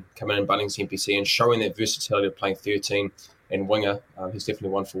 and then coming in Bunnings NPC and showing that versatility of playing 13 and winger. He's definitely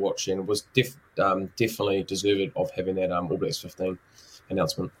one for watching, and was definitely deserved of having that All Blacks 15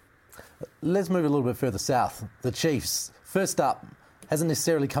 announcement. Let's move a little bit further south. The Chiefs, first up, hasn't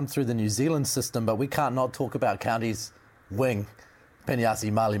necessarily come through the New Zealand system, but we can't not talk about Counties wing,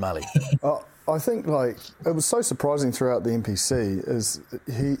 Penyasi Mali. I think it was so surprising throughout the NPC is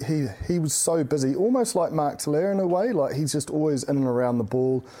he was so busy, almost like Mark Telaire in a way. Like he's just always in and around the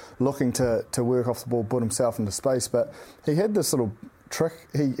ball, looking to work off the ball, put himself into space. But he had this little trick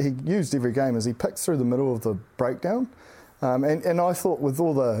he used every game as he picked through the middle of the breakdown. And I thought with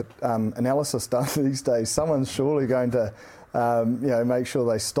all the analysis done these days, someone's surely going to make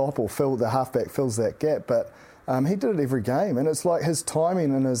sure they stop or the halfback fills that gap. But he did it every game, and it's like his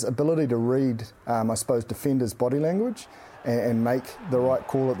timing and his ability to read, I suppose, defenders' body language and make the right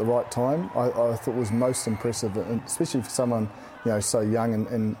call at the right time, I thought was most impressive, especially for someone so young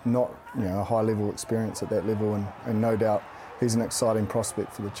and not a high-level experience at that level. And no doubt he's an exciting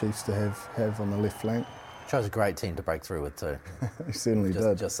prospect for the Chiefs to have on the left flank. Chose a great team to break through with too. He certainly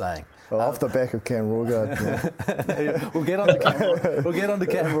did. Just saying. Well, off the back of Cam Roigard. Yeah. We'll get on to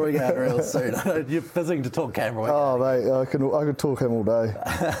Cam Roigard real soon. You're fizzing to talk Cam Roigard. Oh, mate, I could talk him all day.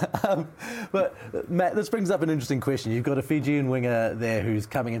 But Matt, this brings up an interesting question. You've got a Fijian winger there who's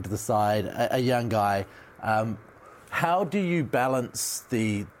coming into the side, a young guy. How do you balance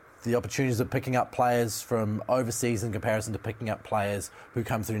the opportunities of picking up players from overseas in comparison to picking up players who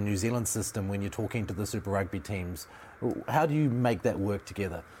come through the New Zealand system when you're talking to the Super Rugby teams? How do you make that work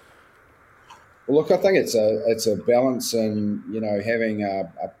together? Well, look, I think it's a balance, and having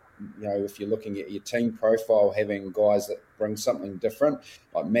if you're looking at your team profile, having guys that bring something different.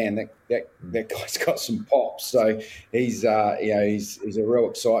 Like, man, that guy's got some pop. So he's a real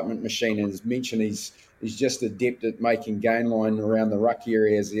excitement machine, and as mentioned, he's just adept at making gain line around the ruck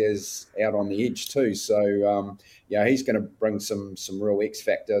area as he is out on the edge too. So he's going to bring some real X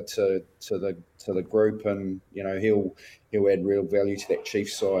factor to the group, and he'll add real value to that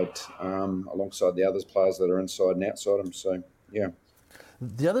Chiefs side alongside the other players that are inside and outside him. So yeah.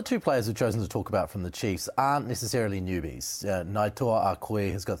 The other two players we've chosen to talk about from the Chiefs aren't necessarily newbies. Naitoa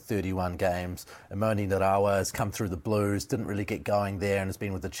Akoi has got 31 games. Emoni Narawa has come through the Blues, didn't really get going there, and has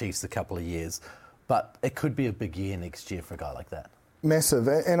been with the Chiefs a couple of years. But it could be a big year next year for a guy like that. Massive.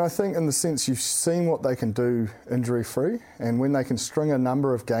 And I think in the sense you've seen what they can do injury-free, and when they can string a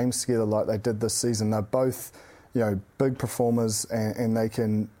number of games together like they did this season, they're both big performers, and they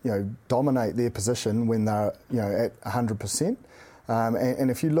can dominate their position when they're at 100%. And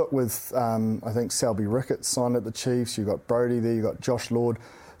if you look with, I think Selby Ricketts signed at the Chiefs, you've got Brodie there, you've got Josh Lord.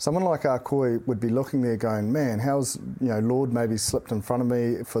 Someone like Akoi would be looking there going, man, how's Lord maybe slipped in front of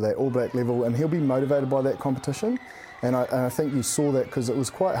me for that All Black level, and he'll be motivated by that competition. And I think you saw that because it was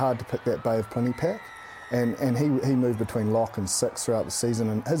quite hard to pick that Bay of Plenty pack. And he moved between lock and six throughout the season,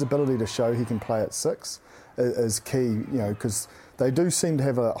 and his ability to show he can play at six is key, because they do seem to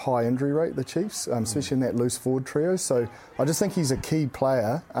have a high injury rate, the Chiefs, especially in that loose forward trio. So I just think he's a key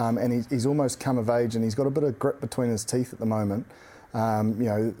player, and he's almost come of age, and he's got a bit of grip between his teeth at the moment.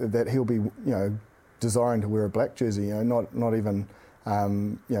 That he'll be, desiring to wear a black jersey. Not even,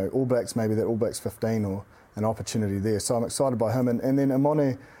 All Blacks, maybe that All Blacks 15 or an opportunity there. So I'm excited by him. And then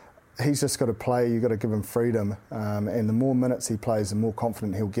Emoni, he's just got to play. You've got to give him freedom, and the more minutes he plays, the more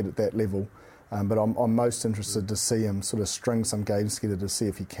confident he'll get at that level. But I'm most interested to see him sort of string some games together to see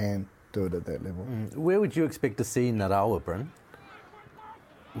if he can do it at that level. Where would you expect to see Narawa, Bryn,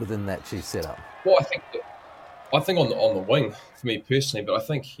 within that Chiefs setup? Well, I think on the wing for me personally, but I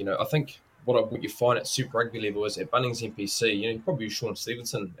think what you find at Super Rugby level is at Bunnings NPC, you probably use Sean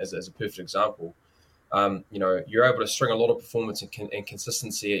Stevenson as a perfect example. You're able to string a lot of performance and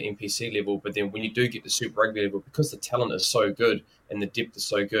consistency at NPC level, but then when you do get to Super Rugby level, because the talent is so good and the depth is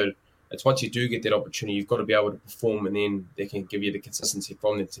so good, it's once you do get that opportunity, you've got to be able to perform, and then they can give you the consistency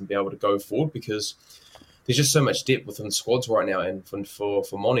from them to be able to go forward, because there's just so much depth within the squads right now. And for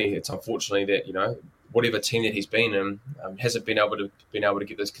Moni, it's unfortunately that, whatever team that he's been in, hasn't been able to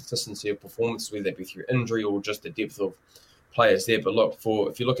get this consistency of performance, whether that be through injury or just the depth of players there. But look,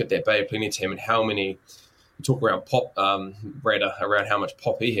 if you look at that Bay of Plenty team and how many, you talk around pop, around how much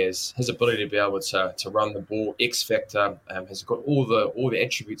pop he has, his ability to be able to run the ball, X factor, has got all the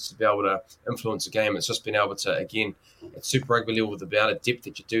attributes to be able to influence the game. It's just been able to, again, at Super Rugby level, with the amount of depth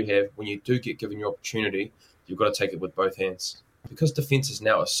that you do have, when you do get given your opportunity, you've got to take it with both hands. Because defences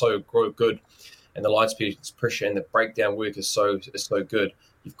now are so good, and the line speed pressure and the breakdown work is so good,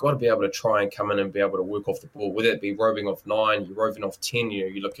 you've got to be able to try and come in and be able to work off the ball, whether it be roving off 9, you're roving off 10.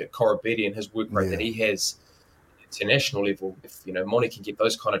 You look at Korobedi and his work rate that he has at international level. If Moni can get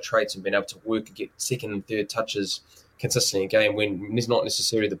those kind of traits and being able to work and get second and third touches consistently in a game when it's not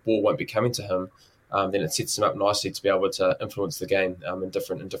necessarily the ball won't be coming to him, then it sets him up nicely to be able to influence the game in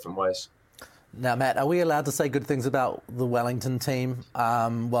different ways. Now, Matt, are we allowed to say good things about the Wellington team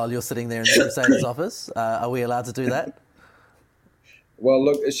while you're sitting there in the Crusaders' office? Are we allowed to do that? Well,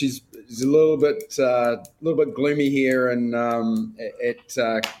 look, she's it's a little bit gloomy here and at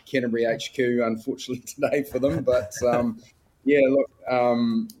Canterbury HQ, unfortunately today for them. But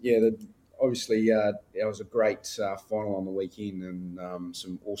obviously it was a great final on the weekend and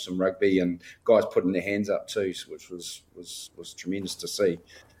some awesome rugby and guys putting their hands up too, which was tremendous to see.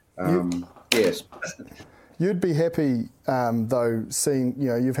 Yes. You'd be happy, though, seeing,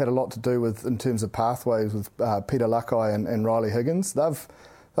 you've had a lot to do with, in terms of pathways, with Peter Lakai and Riley Higgins.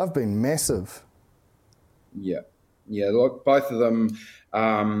 They've been massive. Yeah, look, both of them,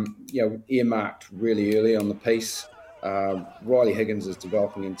 earmarked really early on the piece. Riley Higgins is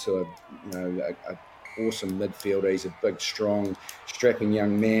developing into a awesome midfielder. He's a big, strong, strapping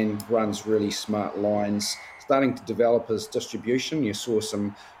young man, runs really smart lines, starting to develop his distribution. You saw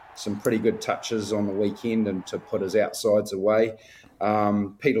some pretty good touches on the weekend and to put his outsides away.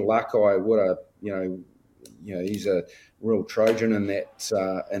 Peter Lakai, he's a real Trojan in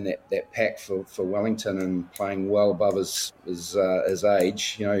that pack for Wellington and playing well above his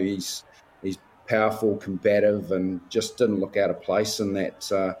age. He's powerful, combative, and just didn't look out of place in that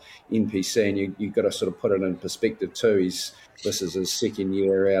NPC. And you've got to sort of put it in perspective too. This is his second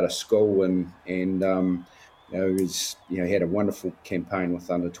year out of school, and he had a wonderful campaign with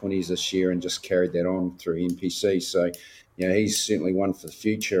under-20s this year and just carried that on through NPC. So, he's certainly one for the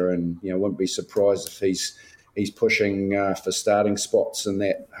future, and wouldn't be surprised if he's pushing for starting spots in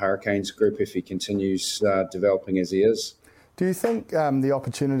that Hurricanes group if he continues developing as he is. Do you think the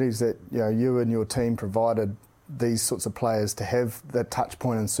opportunities that you and your team provided these sorts of players to have that touch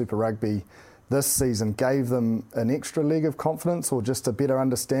point in Super Rugby this season gave them an extra leg of confidence or just a better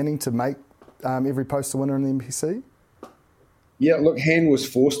understanding to make every post a winner in the NPC? Yeah, look, Han was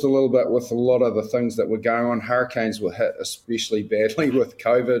forced a little bit with a lot of the things that were going on. Hurricanes were hit especially badly with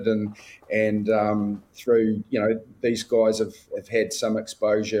COVID and through, these guys have had some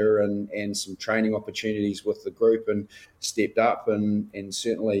exposure and some training opportunities with the group and stepped up and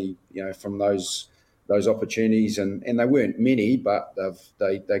certainly, from those opportunities and they weren't many, but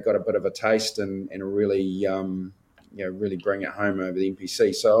they got a bit of a taste and really really bring it home over the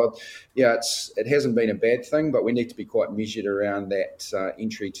NPC. So, it hasn't been a bad thing, but we need to be quite measured around that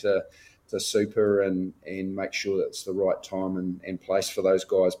entry to Super and make sure that it's the right time and place for those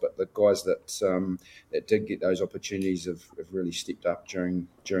guys. But the guys that did get those opportunities have really stepped up during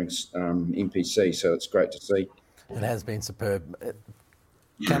NPC. So it's great to see. It has been superb.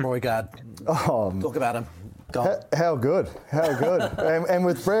 Cam Roigard, talk about him. How good. and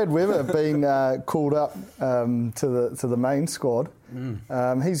with Brad Weber being called up to the main squad,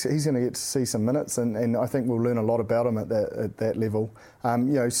 he's going to get to see some minutes, and I think we'll learn a lot about him at that level.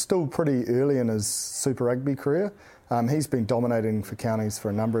 Still pretty early in his Super Rugby career. He's been dominating for counties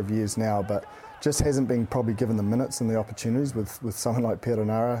for a number of years now, but just hasn't been probably given the minutes and the opportunities with someone like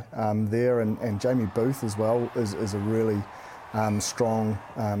Perenara there, and Jamie Booth as well is a really strong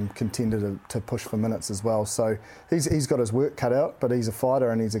contender to push for minutes as well. So he's got his work cut out, but he's a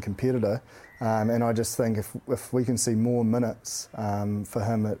fighter and he's a competitor. And I just think if we can see more minutes for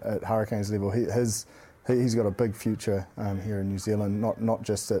him at Hurricanes level, he's got a big future here in New Zealand, not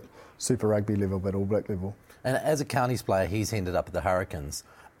just at Super Rugby level, but All Black level. And as a counties player, he's ended up at the Hurricanes.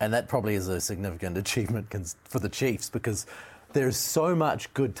 And that probably is a significant achievement for the Chiefs because there's so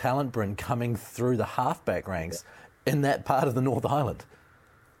much good talent, Bryn, coming through the halfback ranks in that part of the North Island.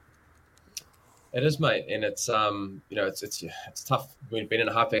 It is, mate, and it's it's tough. We've been in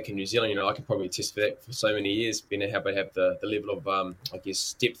a halfback in New Zealand. I can probably attest for that for so many years, being able to have the level of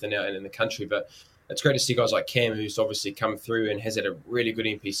depth in the country. But it's great to see guys like Cam, who's obviously come through and has had a really good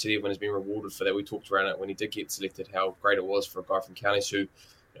NPC when has been rewarded for that. We talked around it when he did get selected, how great it was for a guy from counties who,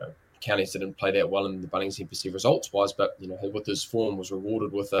 counties didn't play that well in the Bunnings NPC results-wise, but with his form was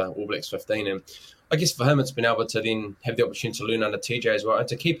rewarded with All Blacks 15. And I guess for him, it's been able to then have the opportunity to learn under TJ as well and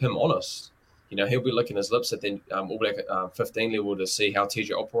to keep him honest. He'll be licking his lips at the All Black 15 level to see how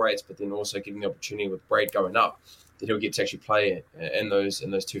TJ operates, but then also getting the opportunity with Braid going up that he'll get to actually play in those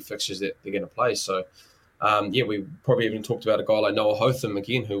two fixtures that they're going to play. So, we probably even talked about a guy like Noah Hotham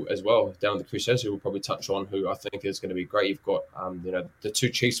again, who as well down at the Crusaders, who we'll probably touch on, who I think is going to be great. You've got the two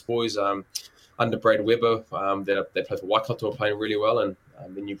Chiefs boys under Brad Weber that play for Waikato are playing really well, and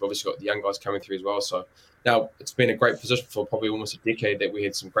then you've obviously got the young guys coming through as well. So now it's been a great position for probably almost a decade that we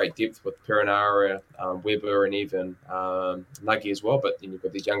had some great depth with Perenara, Weber, and even Nuggie as well. But then you've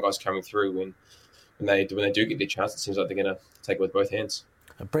got these young guys coming through when they do get their chance. It seems like they're going to take it with both hands.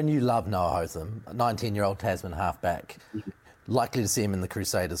 Bryn, you love Noah Hotham, a 19-year-old Tasman halfback. Likely to see him in the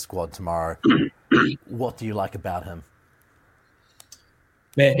Crusaders squad tomorrow. What do you like about him?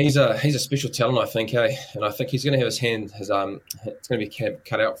 Man, he's a special talent, I think, and I think he's going to have his hand. It's going to be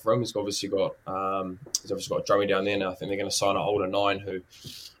cut out for him. He's obviously got Drummy down there now. I think they're going to sign an older 9 who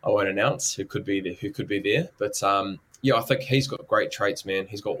I won't announce who could be there. But I think he's got great traits, man.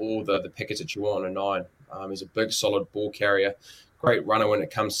 He's got all the package that you want in a 9. He's a big, solid ball carrier, great runner when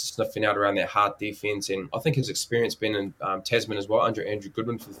it comes to sniffing out around that hard defense, and I think his experience being in Tasman as well under Andrew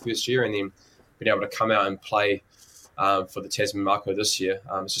Goodwin for the first year, and then being able to come out and play for the Tasman Mako this year.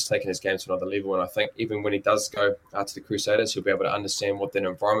 It's just taking his game to another level. And I think even when he does go to the Crusaders, he'll be able to understand what that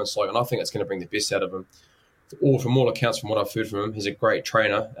environment's like. And I think it's going to bring the best out of him. From all accounts, from what I've heard from him, he's a great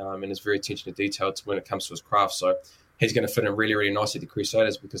trainer and is very attention to detail when it comes to his craft. So he's going to fit in really, really nicely at the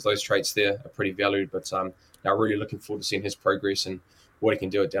Crusaders because those traits there are pretty valued. But now really looking forward to seeing his progress and what he can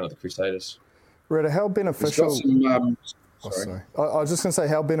do down at the Crusaders. Rita, how beneficial... I was just going to say,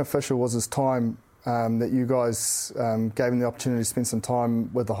 how beneficial was his time that you guys gave him the opportunity to spend some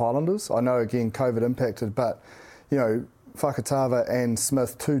time with the Highlanders? I know, again, COVID impacted, but, Fakatava and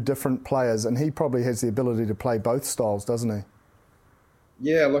Smith, 2 different players, and he probably has the ability to play both styles, doesn't he?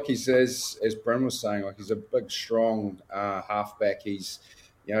 Yeah, look, he's as Bryn was saying, he's a big, strong halfback. He's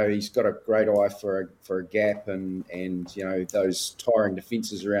got a great eye for a gap and those tiring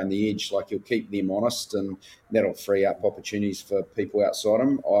defences around the edge. He'll keep them honest, and that'll free up opportunities for people outside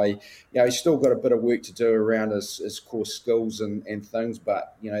him. He's still got a bit of work to do around his core skills and things,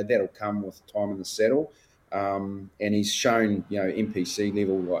 but that'll come with time in the saddle. And he's shown NPC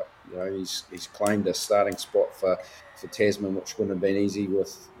level. He's claimed a starting spot for Tasman, which wouldn't have been easy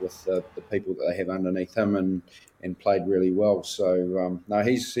with the people that they have underneath him, and played really well. So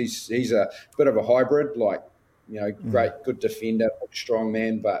he's a bit of a hybrid, great, good defender, strong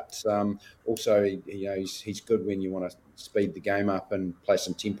man, but also he's good when you want to speed the game up and play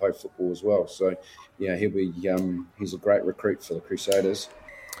some tempo football as well. So he's a great recruit for the Crusaders.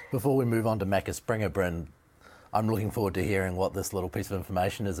 Before we move on to Macca Springer, Bryn, I'm looking forward to hearing what this little piece of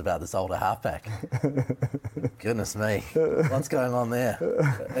information is about this older halfback. Goodness me, what's going on there?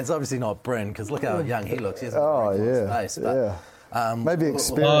 It's obviously not Bryn, because look how young he looks. He has a very cool space, but,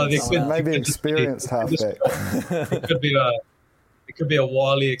 maybe experienced halfback. It could be a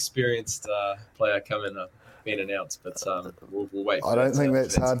wily experienced player coming up, being announced, but we'll wait. I don't think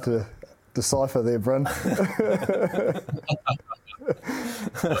that's hard to decipher there, Bryn.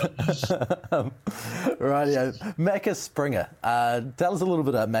 Rightio. Macca Springer. Tell us a little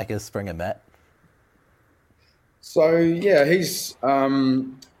bit about Macca Springer, Matt. So he's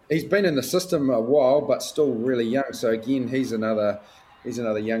been in the system a while, but still really young. So again, he's another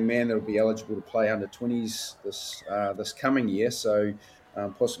young man that'll be eligible to play under 20s this coming year. So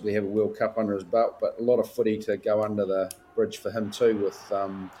possibly have a World Cup under his belt, but a lot of footy to go under the bridge for him too. With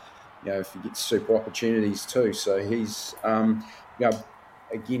if he gets super opportunities too. So he's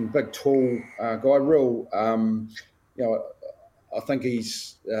again, big, tall guy, real. I think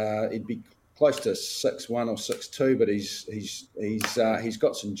he'd be close to 6'1" or 6'2", but he's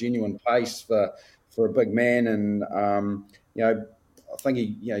got some genuine pace for a big man, and I think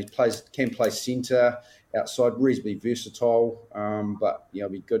he can play centre, outside, reasonably versatile, but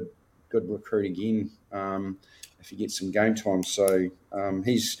be good recruit again if he gets some game time. So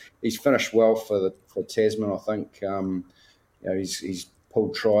he's finished well for Tasman. I think he's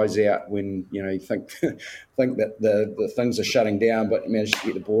pulled tries out when you think that the things are shutting down, but he managed to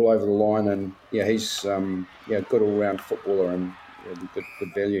get the ball over the line, and he's good all round footballer, and good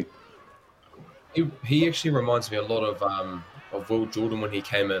value. He actually reminds me a lot of Will Jordan when he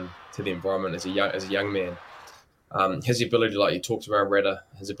came in to the environment as a young man. His ability, like you talked about, Retta,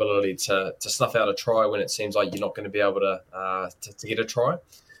 his ability to snuff out a try when it seems like you're not going to be able to get a try,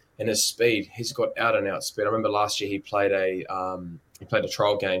 and his speed. He's got out and out speed. I remember last year he played a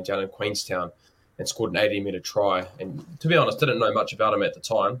trial game down in Queenstown and scored an 80-metre try. And to be honest, didn't know much about him at the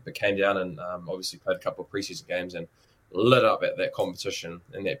time, but came down and obviously played a couple of preseason games and lit up at that competition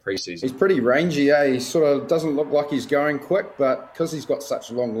in that preseason. He's pretty rangy, He sort of doesn't look like he's going quick, but because he's got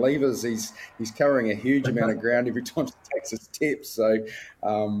such long levers, he's covering a huge amount of ground every time he takes a step. So,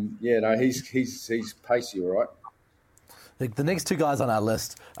 he's pacey, all right. The next 2 guys on our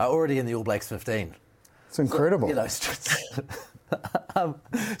list are already in the All Blacks 15. It's incredible.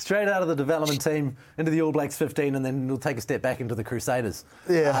 Straight out of the development team into the All Blacks 15, and then we'll take a step back into the Crusaders.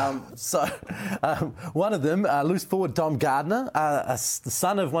 Yeah. One of them, loose forward Tom Gardner, the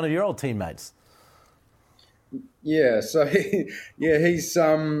son of one of your old teammates. Yeah, so he's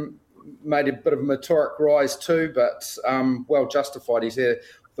made a bit of a meteoric rise too, but well justified.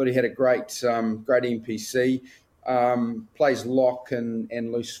 Thought he had a great NPC. plays lock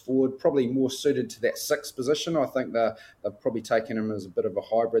and loose forward, probably more suited to that 6 position. I think they've probably taken him as a bit of a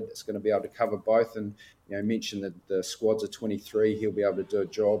hybrid that's going to be able to cover both. And mentioned that the squads are 23, he'll be able to do a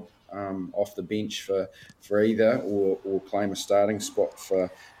job off the bench for either, or claim a starting spot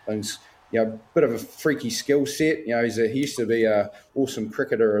for things. Bit of a freaky skill set. He used to be a awesome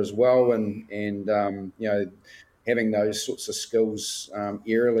cricketer as well, and having those sorts of skills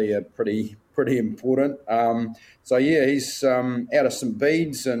aerially are pretty important. He's out of St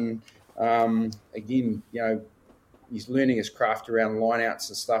Bede's, and again, he's learning his craft around lineouts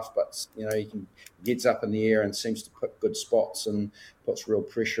and stuff. But he gets up in the air and seems to pick good spots and puts real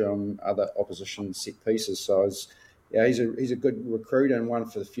pressure on other opposition set pieces. So he's a good recruit and one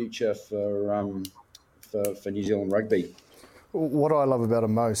for the future for New Zealand rugby. What I love about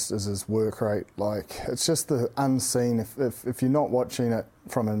him most is his work rate. Like, it's just the unseen. If you're not watching it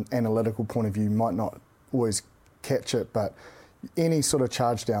from an analytical point of view, you might not always catch it, but any sort of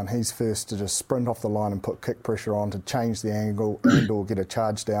charge down, he's first to just sprint off the line and put kick pressure on to change the angle and or get a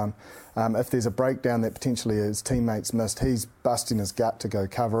charge down. If there's a breakdown that potentially his teammates missed, he's busting his gut to go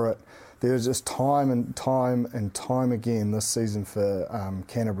cover it. There's just time and time again this season for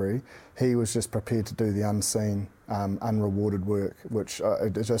Canterbury, he was just prepared to do the unseen, unrewarded work, which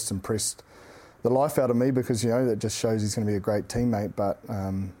it just impressed the life out of me, because that just shows he's going to be a great teammate. But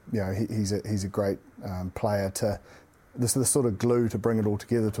he's a great player to. This is the sort of glue to bring it all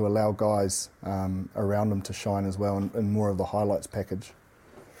together, to allow guys around him to shine as well in more of the highlights package.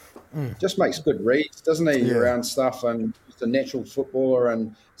 Just makes good reads, doesn't he, around stuff, and just a natural footballer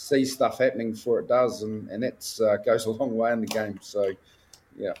and sees stuff happening before it does, and that goes a long way in the game. So,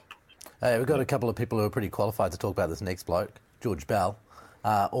 yeah. Hey, we've got a couple of people who are pretty qualified to talk about this next bloke, George Bell,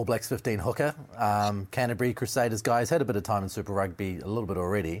 All Blacks 15 hooker, Canterbury Crusaders guy. He's had a bit of time in Super Rugby, a little bit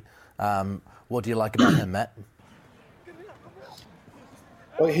already. What do you like about him, Matt?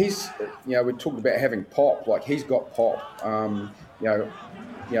 Well, he's, we talked about having pop. Like, he's got pop.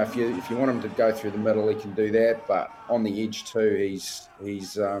 If you want him to go through the middle, he can do that. But on the edge too, he's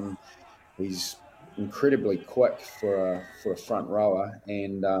incredibly quick for a front rower,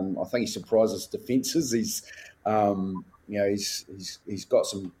 and I think he surprises defences. He's got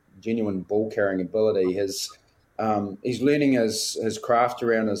some genuine ball carrying ability. He's learning his craft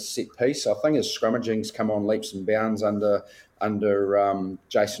around his set piece. I think his scrummaging's come on leaps and bounds under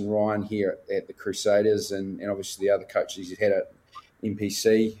Jason Ryan here at the Crusaders, and obviously the other coaches he's had at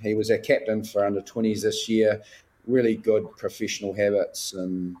NPC. He was our captain for under-20s this year. Really good professional habits,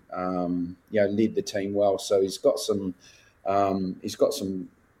 and led the team well. So he's got some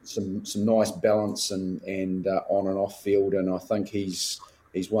nice balance and on and off field, and I think he's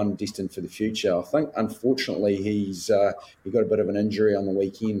one destined for the future. I think unfortunately he got a bit of an injury on the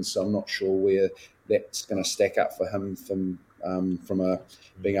weekend, so I'm not sure where that's going to stack up for him from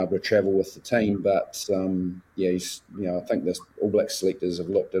being able to travel with the team. But I think the All Black selectors have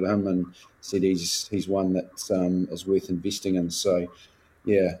looked at him and said he's one that is worth investing in. So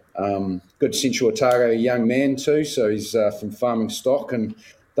good Central Otago young man too. So he's from farming stock and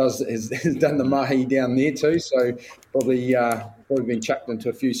has done the mahi down there too. So probably been chucked into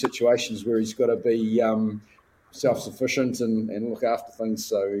a few situations where he's got to be self-sufficient and look after things.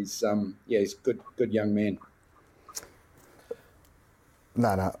 So he's a good young man. No.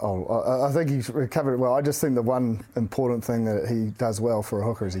 I think he's recovered well. I just think the one important thing that he does well for a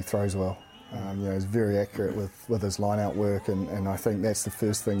hooker is he throws well. He's very accurate with his line-out work, and I think that's the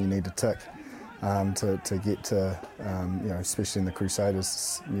first thing you need to tick to get to, especially in the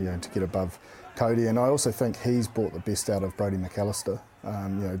Crusaders, to get above Cody. And I also think he's brought the best out of Brodie McAllister.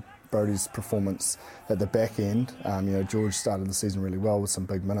 Brodie's performance at the back end. George started the season really well with some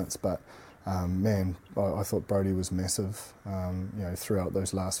big minutes, but I thought Brodie was massive, throughout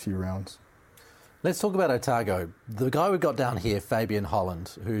those last few rounds. Let's talk about Otago. The guy we got down here, Fabian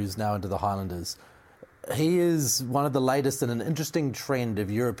Holland, who's now into the Highlanders, he is one of the latest in an interesting trend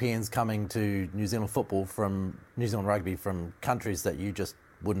of Europeans coming to New Zealand football from New Zealand rugby from countries that you just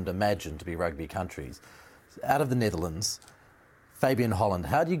wouldn't imagine to be rugby countries. Out of the Netherlands, Fabian Holland,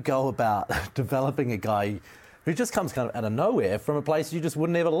 how do you go about developing a guy who just comes kind of out of nowhere from a place you just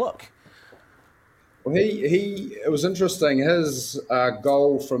wouldn't ever look? Well, it was interesting. His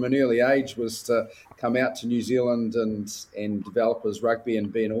goal from an early age was to come out to New Zealand and develop his rugby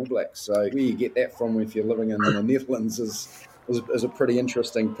and be an All Black. So where you get that from if you're living in the Netherlands is a pretty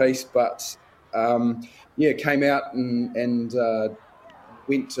interesting piece. But came out and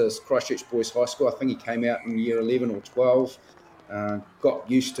went to Christchurch Boys High School. I think he came out in year 11 or 12. Got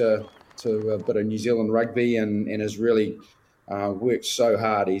used to a bit of New Zealand rugby and has really Works so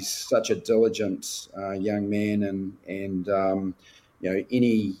hard. He's such a diligent young man, and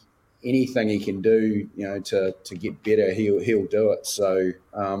anything he can do, to get better, he'll do it. So,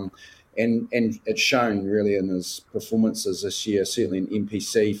 and it's shown really in his performances this year, certainly in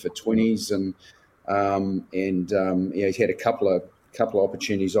NPC for 20s, and he's had a couple of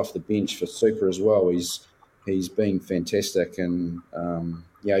opportunities off the bench for Super as well. He's been fantastic, and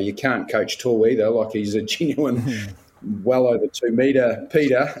you can't coach tall either. Like, he's a genuine, well over 2 metre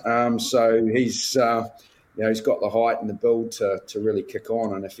Peter. So he's he's got the height and the build to really kick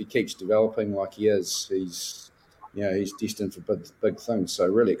on, and if he keeps developing like he is, he's destined for big things. So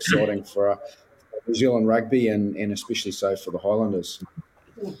really exciting for New Zealand rugby, and especially so for the Highlanders.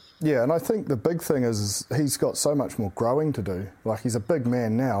 Yeah, and I think the big thing is he's got so much more growing to do. Like, he's a big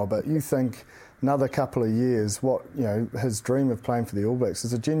man now, but you think another couple of years, his dream of playing for the All Blacks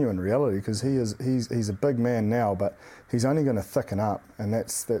is a genuine reality, because he's a big man now, but he's only going to thicken up, and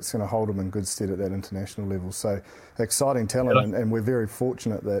that's going to hold him in good stead at that international level. So exciting talent, and we're very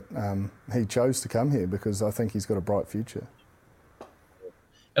fortunate that he chose to come here, because I think he's got a bright future.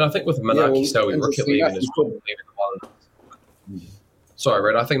 And I think with Manaki Selby Rickett leaving as well. Sorry,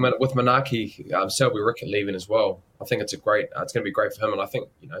 Red. I think with Manaki Selby Rickett leaving as well, I think it's going to be great for him. And I think,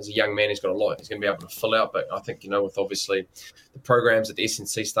 as a young man, he's got a lot he's going to be able to fill out. But I think, with obviously the programs that the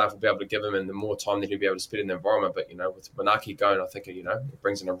SNC staff will be able to give him, and the more time that he'll be able to spend in the environment. But, with Manaki going, I think, it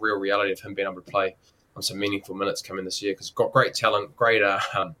brings in a real reality of him being able to play on some meaningful minutes coming this year, because he's got great talent, great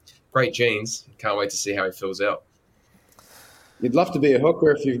genes. Can't wait to see how he fills out. You'd love to be a hooker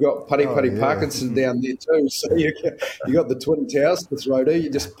if you've got Putty Parkinson down there too. So you got the Twin Towers to throw to.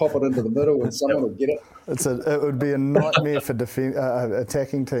 You just pop it into the middle and someone will get it. It would be a nightmare for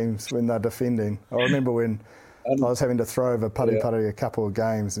attacking teams when they're defending. I remember when I was having to throw over Putty a couple of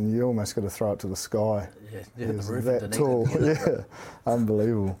games, and you almost got to throw it to the sky. Yeah, it was that tall. Yeah,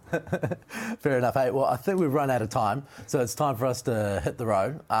 unbelievable. Fair enough. Hey, well, I think we've run out of time, so it's time for us to hit the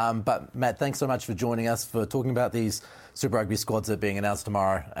road. But Matt, thanks so much for joining us, for talking about these Super Rugby squads that are being announced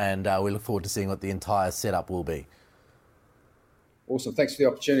tomorrow, and we look forward to seeing what the entire setup will be. Awesome. Thanks for the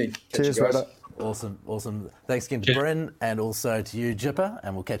opportunity. Cheers, Ryder. Awesome. Thanks again to Bryn, and also to you, Jipper,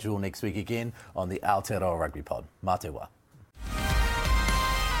 and we'll catch you all next week again on the Aotearoa Rugby Pod. Mā te wā.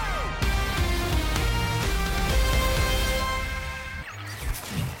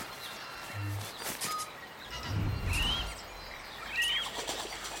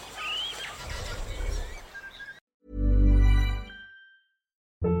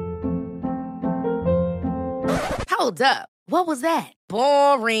 Hold up. What was that?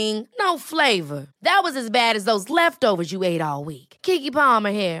 Boring. No flavor. That was as bad as those leftovers you ate all week. Keke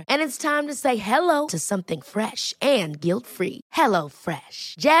Palmer here, and it's time to say hello to something fresh and guilt-free. Hello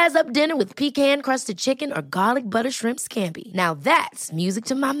Fresh. Jazz up dinner with pecan-crusted chicken or garlic butter shrimp scampi. Now that's music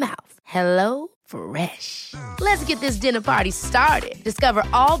to my mouth. Hello Fresh. Let's get this dinner party started. Discover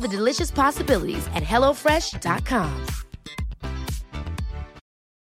all the delicious possibilities at HelloFresh.com.